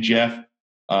writing in, Jeff.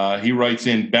 He writes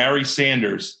in Barry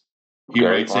Sanders. He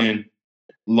writes in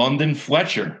London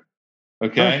Fletcher.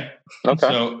 Okay. Okay.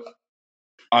 So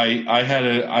I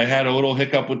had a little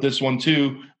hiccup with this one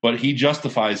too, but he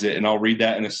justifies it, and I'll read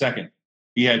that in a second.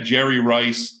 He had Jerry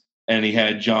Rice and he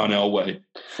had John Elway.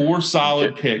 4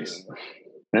 solid picks.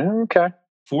 Okay.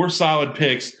 4 solid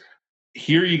picks.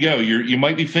 Here you go. You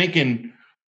might be thinking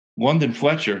London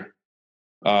Fletcher.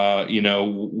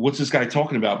 What's this guy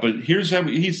talking about? But here's how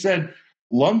he said: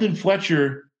 London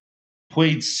Fletcher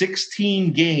played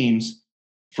 16 games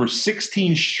for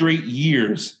 16 straight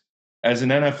years as an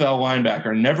NFL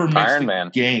linebacker. Never missed a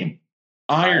game.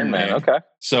 Iron Man. Okay.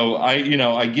 So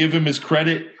I give him his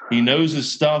credit. He knows his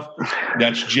stuff.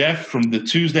 That's Jeff from the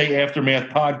Tuesday Aftermath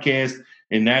podcast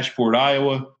in Nashport,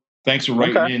 Iowa. Thanks for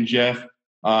writing in, Jeff.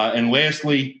 And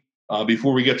lastly,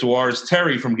 before we get to ours,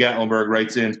 Terry from Gatlinburg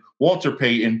writes in Walter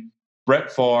Payton,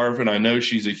 Brett Favre, and I know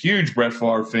she's a huge Brett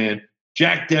Favre fan,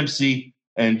 Jack Dempsey,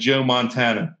 and Joe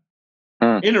Montana.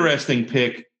 Interesting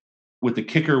pick with the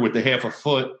kicker with the half a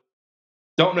foot.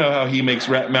 Don't know how he makes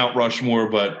Mount Rushmore,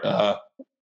 but,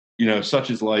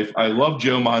 such is life. I love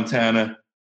Joe Montana.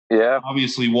 Yeah.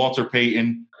 Obviously, Walter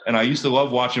Payton. And I used to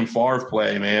love watching Favre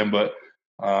play, man. But,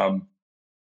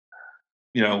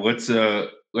 let's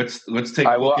take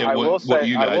a look at what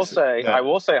you guys say. I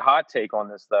will say hot take on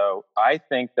this, though. I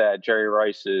think that Jerry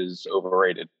Rice is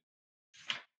overrated.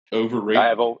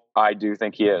 Overrated? I do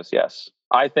think he is, yes.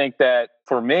 I think that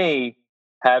for me,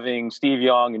 having Steve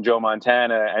Young and Joe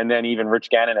Montana and then even Rich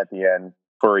Gannon at the end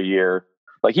for a year,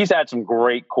 like he's had some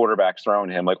great quarterbacks thrown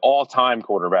to him, like all-time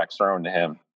quarterbacks thrown to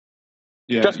him.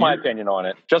 Yeah, just my opinion on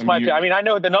it. I mean, I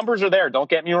know the numbers are there. Don't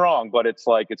get me wrong, but it's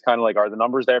kind of like, are the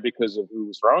numbers there because of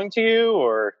who's throwing to you,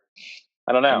 or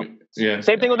I don't know.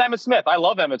 Same thing with Emmitt Smith. I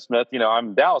love Emmitt Smith.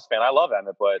 I'm a Dallas fan. I love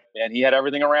Emmitt, but he had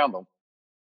everything around him.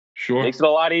 Sure, makes it a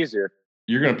lot easier.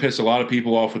 You're going to piss a lot of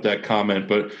people off with that comment,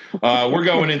 but we're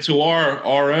going into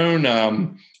our own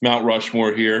Mount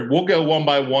Rushmore here. We'll go one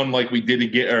by one like we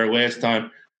did last time.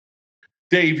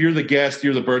 Dave, you're the guest.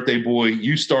 You're the birthday boy.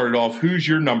 You started off. Who's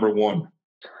your number one?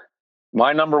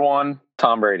 My number one,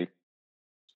 Tom Brady.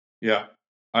 Yeah,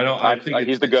 I think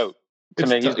he's the GOAT. To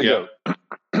me, he's the GOAT.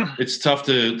 It's tough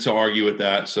to argue with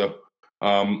that. So,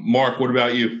 Mark, what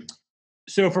about you?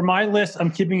 So for my list,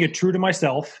 I'm keeping it true to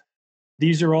myself.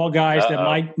 These are all guys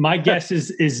that my guess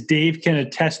is Dave can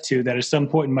attest to that at some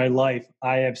point in my life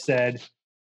I have said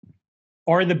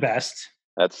are the best.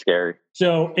 That's scary.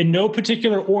 So in no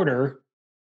particular order,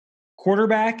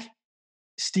 quarterback,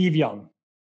 Steve Young.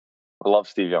 I love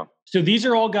Steve Young. So these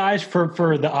are all guys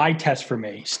for the eye test for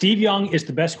me. Steve Young is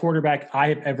the best quarterback I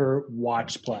have ever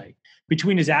watched play.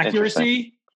 Between his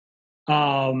accuracy,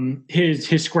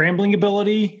 his scrambling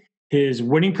ability, his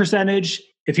winning percentage.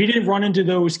 If he didn't run into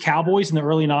those Cowboys in the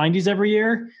early 90s every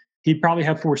year, he'd probably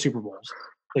have 4 Super Bowls.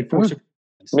 Super Bowls.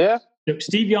 Yeah. So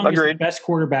Steve Young is the best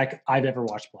quarterback I've ever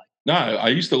watched play. No, I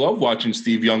used to love watching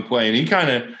Steve Young play,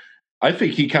 and I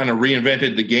think he kind of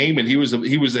reinvented the game, and he was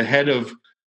ahead of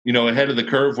the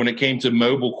curve when it came to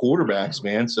mobile quarterbacks,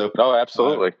 man. So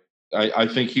absolutely. I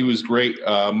think he was great.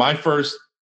 My first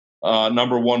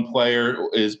number one player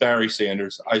is Barry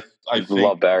Sanders. I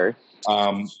love Barry.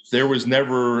 There was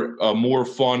never a more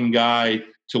fun guy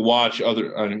to watch.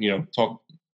 Talk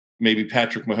maybe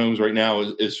Patrick Mahomes right now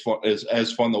is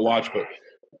as fun to watch, but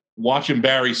watching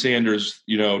Barry Sanders,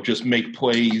 just make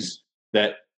plays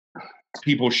that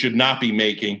people should not be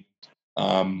making.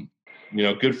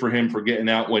 Good for him for getting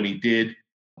out when he did,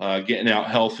 getting out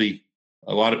healthy.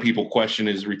 A lot of people question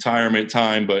his retirement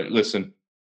time, but listen,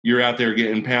 you're out there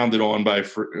getting pounded on by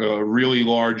really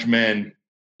large men,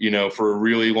 for a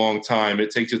really long time. It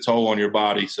takes a toll on your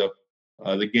body. So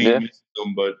the game missed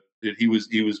him, but he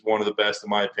was one of the best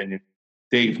in my opinion.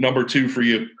 Dave, number 2 for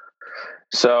you.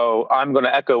 So I'm going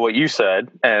to echo what you said,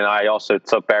 and I also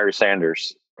took Barry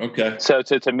Sanders. Okay. So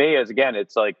to me,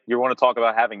 it's like you want to talk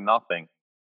about having nothing.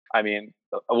 I mean,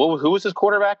 who was his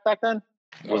quarterback back then?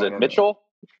 Was it Mitchell?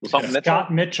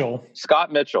 Mitchell.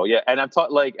 Scott Mitchell, yeah. And I'm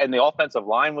talking and the offensive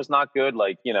line was not good.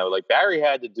 Barry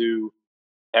had to do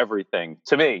everything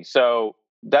to me. So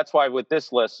that's why with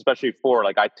this list, especially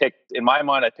I picked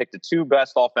the 2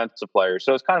 best offensive players.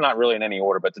 So it's kind of not really in any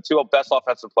order, but the 2 best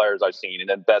offensive players I've seen, and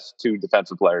then best 2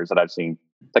 defensive players that I've seen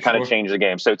that kind of changed the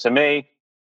game. So to me,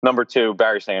 number 2,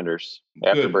 Barry Sanders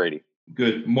after Brady.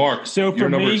 Good. Mark, so for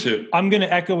number me, 2. I'm going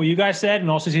to echo what you guys said and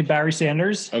also say Barry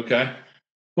Sanders. Okay.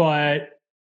 But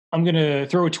I'm going to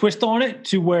throw a twist on it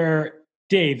to where,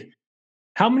 Dave,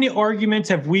 how many arguments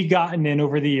have we gotten in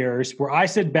over the years where I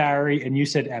said Barry and you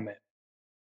said Emmett?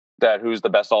 That who's the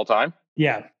best all time?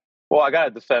 Yeah. Well, I got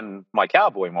to defend my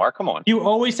Cowboy, Mark. Come on. You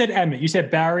always said Emmett. You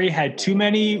said Barry had too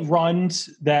many runs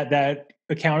that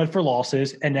accounted for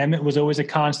losses, and Emmett was always a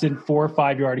constant 4 or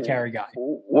 5 yard carry guy.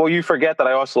 Well, you forget that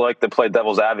I also like to play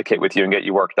devil's advocate with you and get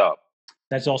you worked up.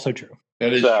 That's also true.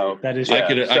 That is true. That is. I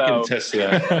can attest to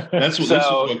that. That's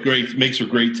what makes for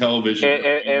great television.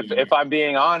 If I'm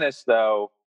being honest,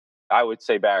 though, I would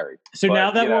say Barry. So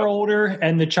now that we're older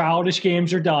and the childish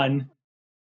games are done.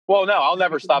 Well, no, I'll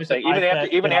never stop saying.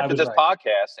 Even after this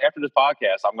podcast,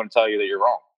 I'm going to tell you that you're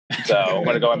wrong. So I'm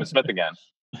going to go Emmitt Smith again.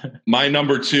 My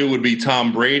number 2 would be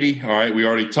Tom Brady. All right, we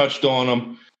already touched on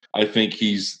him. I think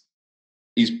he's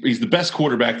the best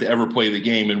quarterback to ever play the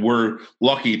game, and we're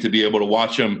lucky to be able to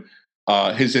watch him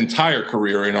his entire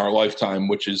career in our lifetime,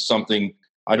 which is something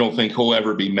I don't think he'll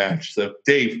ever be matched. So,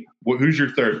 Dave, who's your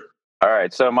 3rd? All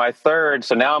right, so my 3rd.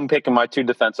 So now I'm picking my 2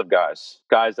 defensive guys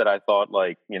that I thought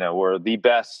were the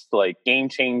best,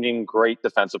 game-changing, great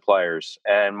defensive players.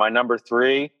 And my number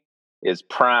 3 is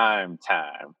prime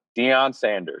time. Deion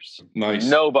Sanders. Nice.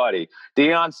 Nobody.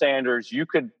 Deion Sanders, you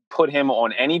could put him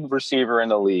on any receiver in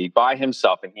the league by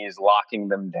himself, and he is locking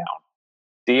them down.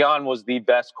 Deion was the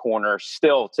best corner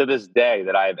still to this day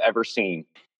that I have ever seen.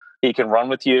 He can run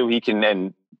with you. He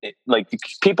can,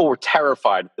 people were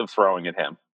terrified of throwing at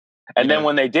him. And then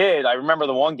when they did, I remember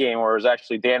the one game where it was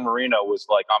actually Dan Marino was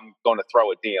like, I'm going to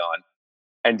throw at Deion.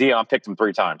 And Deion picked him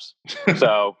 3 times.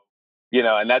 So,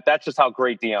 and that's just how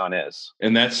great Deion is.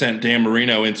 And that sent Dan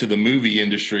Marino into the movie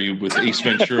industry with Ace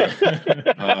Ventura.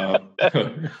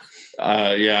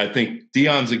 I think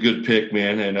Deion's a good pick,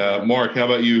 man. And Mark, how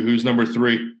about you? Who's number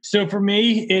 3? So for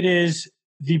me, it is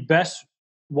the best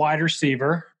wide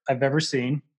receiver I've ever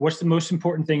seen. What's the most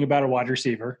important thing about a wide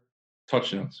receiver?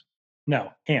 Touchdowns.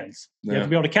 No, hands. You have to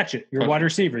be able to catch it. You're a wide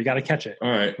receiver. You got to catch it. All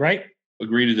right. Right?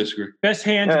 Agree to disagree. Best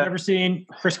hands I've ever seen,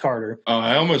 Chris Carter.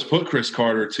 I almost put Chris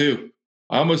Carter, too.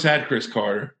 I almost had Chris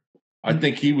Carter. I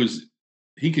think he was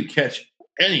he could catch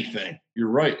anything. You're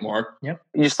right, Mark.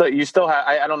 You still have.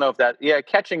 I don't know if that. Yeah,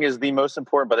 catching is the most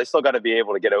important, but they still got to be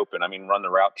able to get open. I mean, run the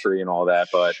route tree and all that.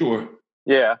 But Sure.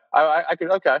 yeah, I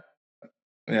could. Okay.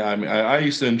 Yeah, I mean, I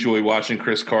used to enjoy watching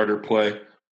Chris Carter play.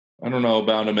 I don't know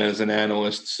about him as an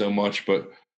analyst so much, but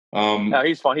No,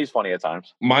 he's fun. He's funny at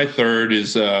times. my third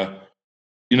is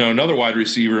another wide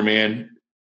receiver, man.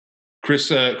 Chris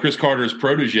Carter's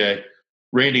protege,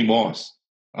 Randy Moss.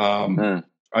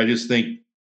 I just think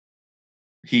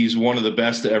he's one of the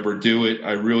best to ever do it.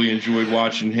 I really enjoyed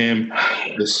watching him.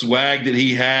 The swag that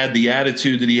he had, the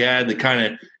attitude that he had, the kind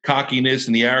of cockiness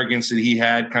and the arrogance that he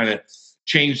had kind of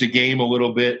changed the game a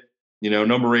little bit.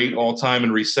 Number 8 all time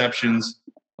in receptions,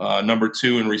 number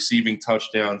 2 in receiving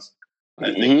touchdowns.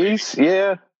 He's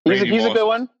a good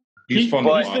one. He's fun to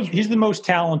watch. He's the most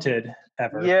talented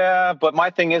ever. Yeah, but my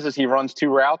thing is he runs 2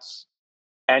 routes,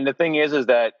 and the thing is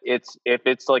that if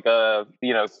it's like a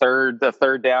third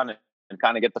down and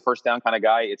kind of get the first down kind of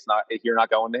guy, you're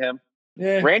not going to him.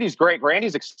 Yeah. Randy's great.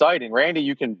 Randy's exciting. Randy,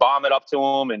 you can bomb it up to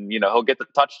him, and he'll get the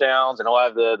touchdowns and he'll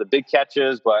have the big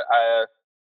catches. But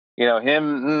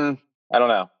him, I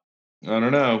don't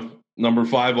know. Number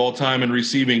 5 all time in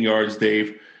receiving yards,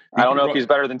 Dave. I don't know if he's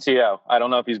better than T.O.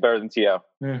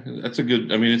 Yeah, it's a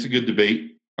good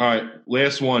debate. All right,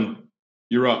 last one.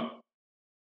 You're up.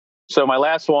 So my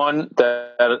last one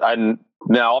this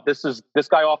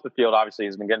guy off the field obviously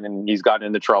he's gotten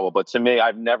into trouble, but to me,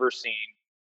 I've never seen.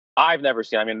 I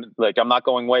mean, like, I'm not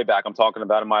going way back. I'm talking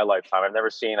about in my lifetime. I've never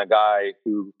seen a guy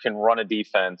who can run a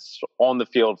defense on the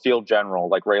field general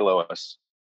like Ray Lewis.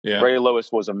 Yeah. Ray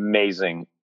Lewis was amazing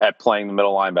at playing the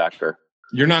middle linebacker.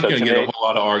 You're not going to get a whole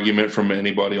lot of argument from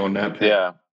anybody on that pick.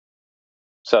 Yeah.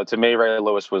 So to me, Ray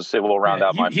Lewis will round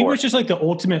out my fourth. He was just like the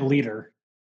ultimate leader.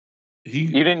 You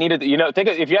didn't need it.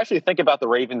 If you actually think about the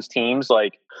Ravens teams,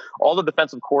 like all the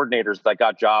defensive coordinators that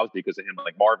got jobs because of him,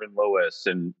 like Marvin Lewis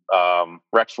and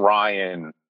Rex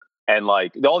Ryan, and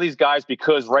like all these guys,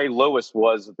 because Ray Lewis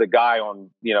was the guy on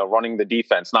running the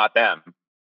defense, not them.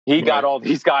 He got all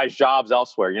these guys jobs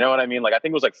elsewhere. You know what I mean? Like, I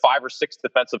think it was like 5 or 6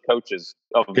 defensive coaches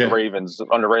of the Ravens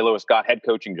under Ray Lewis got head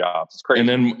coaching jobs. It's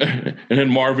crazy. And then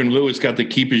Marvin Lewis got to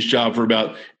keep his job for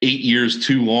about 8 years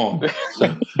too long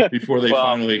before they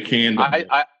finally canned him.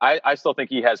 I still think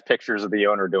he has pictures of the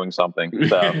owner doing something.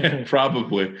 So.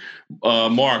 Probably.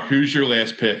 Mark, who's your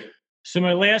last pick? So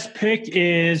my last pick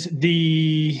is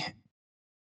the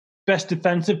best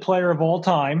defensive player of all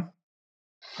time.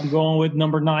 I'm going with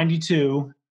number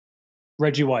 92.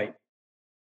 Reggie White.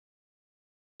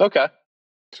 Okay,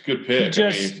 it's a good pick.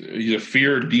 He's a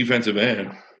feared defensive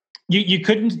end. You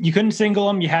couldn't single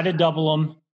him. You had to double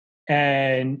him,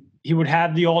 and he would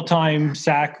have the all-time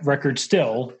sack record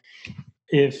still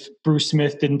if Bruce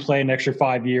Smith didn't play an extra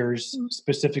 5 years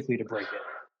specifically to break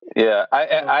it. Yeah,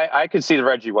 I could see the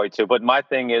Reggie White too, but my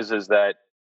thing is that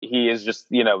he is just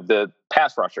the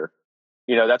pass rusher.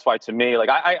 That's why to me, like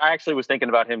I actually was thinking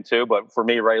about him too, but for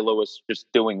me, Ray Lewis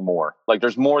just doing more. Like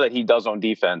there's more that he does on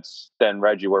defense than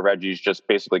Reggie, where Reggie's just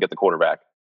basically get the quarterback.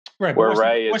 Right. Where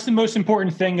what's the most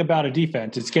important thing about a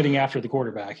defense? It's getting after the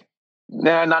quarterback.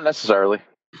 Nah, not necessarily.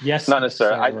 Yes, not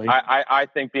necessarily. I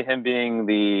think him being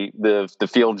the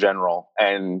field general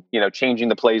and changing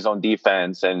the plays on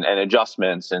defense and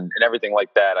adjustments and everything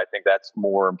like that. I think that's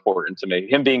more important to me.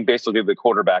 Him being basically the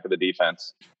quarterback of the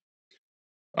defense.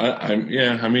 I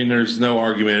mean, there's no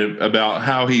argument about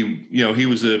how he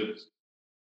was a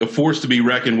force to be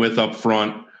reckoned with up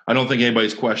front. I don't think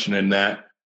anybody's questioning that.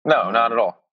 No, not at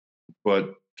all.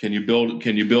 But can you build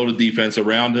a defense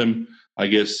around him? I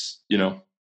guess,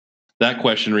 that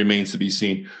question remains to be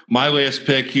seen. My last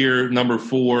pick here, number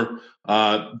 4,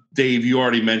 Dave, you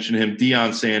already mentioned him,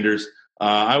 Deion Sanders.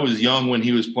 I was young when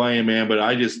he was playing, man, but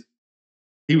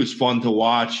he was fun to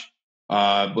watch.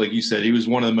 Like you said, he was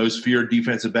one of the most feared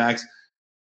defensive backs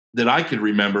that I could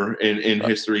remember in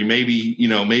history. Maybe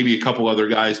a couple other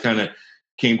guys kind of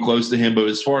came close to him, but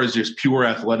as far as just pure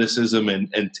athleticism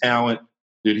and talent,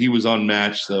 dude, he was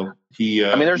unmatched. So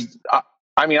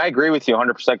I agree with you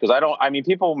 100% because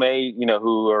people may,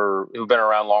 who've been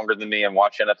around longer than me and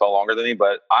watch NFL longer than me,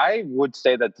 but I would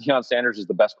say that Deion Sanders is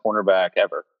the best cornerback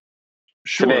ever.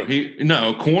 Sure.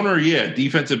 Corner. Yeah.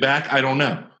 Defensive back. I don't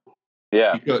know.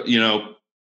 Yeah. Because,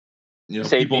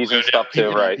 safeties and stuff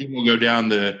too, right? People go down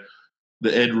the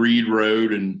Ed Reed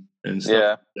road and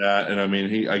stuff like that.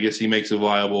 And I guess he makes a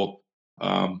viable,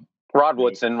 Rod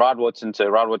Woodson too.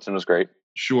 Rod Woodson was great.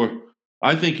 Sure.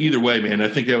 I think either way, man, I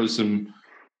think that was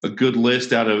a good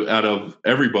list out of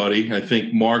everybody. I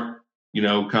think Mark,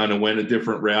 kind of went a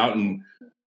different route and,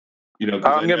 I'm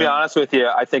going to be honest with you.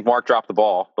 I think Mark dropped the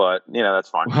ball, but that's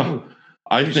fine. Well,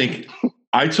 I think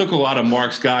I took a lot of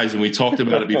Mark's guys, and we talked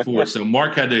about it before. So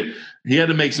Mark had to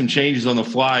make some changes on the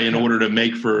fly in order to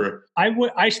make for.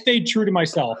 I stayed true to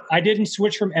myself. I didn't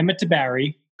switch from Emmett to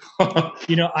Barry.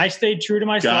 I stayed true to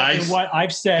myself and what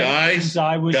I've said since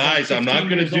I was. Guys, I'm not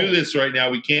going to do this right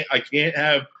now. I can't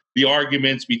have the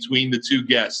arguments between the two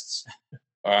guests.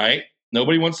 All right,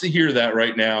 nobody wants to hear that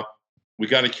right now. We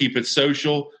got to keep it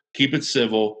social, keep it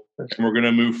civil. And we're going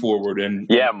to move forward. And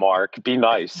yeah, Mark, be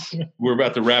nice. We're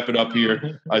about to wrap it up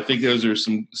here. I think those are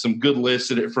some good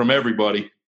lists from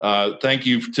everybody. Thank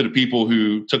you to the people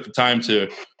who took the time to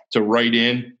write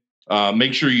in.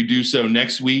 Make sure you do so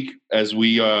next week as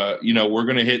we, we're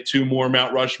going to hit 2 more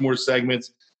Mount Rushmore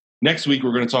segments. Next week,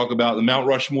 we're going to talk about the Mount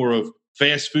Rushmore of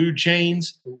fast food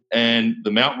chains and the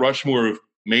Mount Rushmore of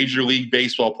Major League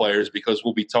Baseball players, because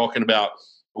we'll be talking about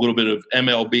a little bit of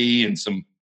MLB and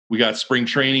we got spring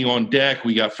training on deck.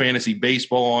 We got fantasy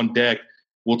baseball on deck.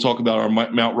 We'll talk about our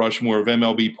Mount Rushmore of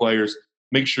MLB players.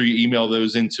 Make sure you email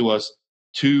those into us,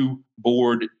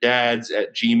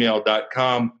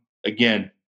 2boarddads@gmail.com.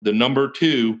 Again, the number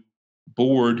 2,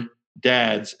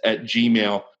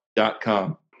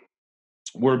 boarddads@gmail.com.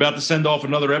 We're about to send off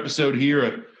another episode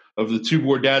here of the Two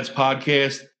Board Dads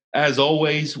podcast. As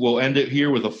always, we'll end it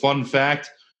here with a fun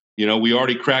fact. We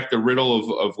already cracked the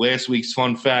riddle of last week's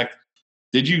fun fact.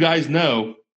 Did you guys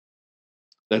know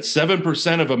that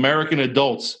 7% of American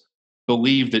adults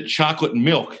believe that chocolate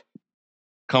milk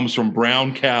comes from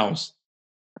brown cows?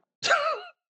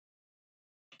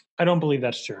 I don't believe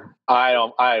that's true. I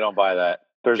don't buy that.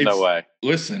 There's no way.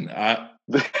 Listen,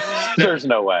 there's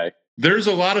no way. There's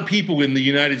a lot of people in the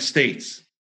United States.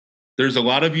 There's a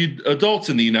lot of adults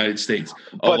in the United States.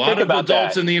 A lot of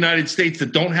adults in the United States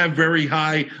that don't have very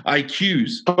high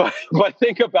IQs. But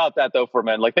think about that, though, for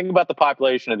men. Like, think about the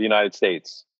population of the United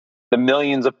States. The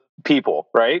millions of people,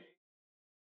 right?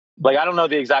 Like, I don't know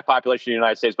the exact population of the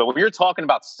United States, but when you're talking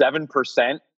about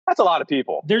 7%, that's a lot of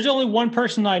people. There's only one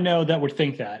person I know that would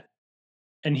think that.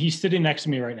 And he's sitting next to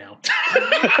me right now.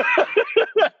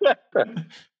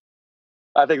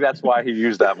 I think that's why he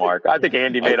used that, Mark. I think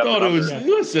Andy made up the number.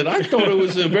 Listen, I thought it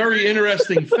was a very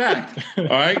interesting fact. All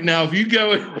right. Now, I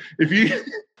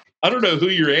don't know who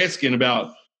you're asking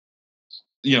about,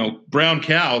 brown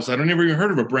cows. I don't ever even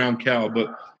heard of a brown cow,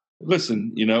 but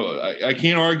listen, I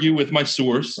can't argue with my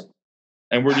source,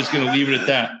 and we're just going to leave it at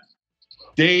that.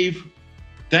 Dave,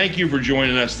 thank you for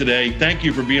joining us today. Thank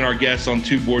you for being our guest on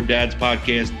Two Board Dads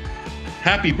podcast.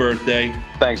 Happy birthday.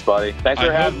 Thanks, buddy. Thanks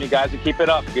for having me, guys, and keep it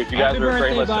up because you guys are a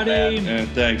great listen, man. And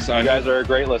thanks. You guys are a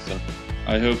great listen.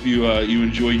 I hope you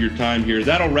enjoy your time here.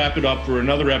 That'll wrap it up for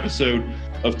another episode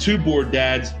of Two Board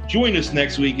Dads. Join us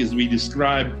next week as we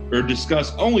describe or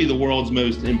discuss only the world's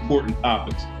most important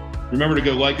topics. Remember to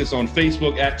go like us on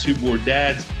Facebook at Two Board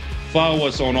Dads. Follow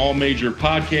us on all major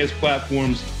podcast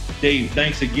platforms. Dave,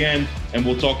 thanks again, and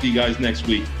we'll talk to you guys next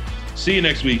week. See you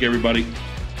next week, everybody.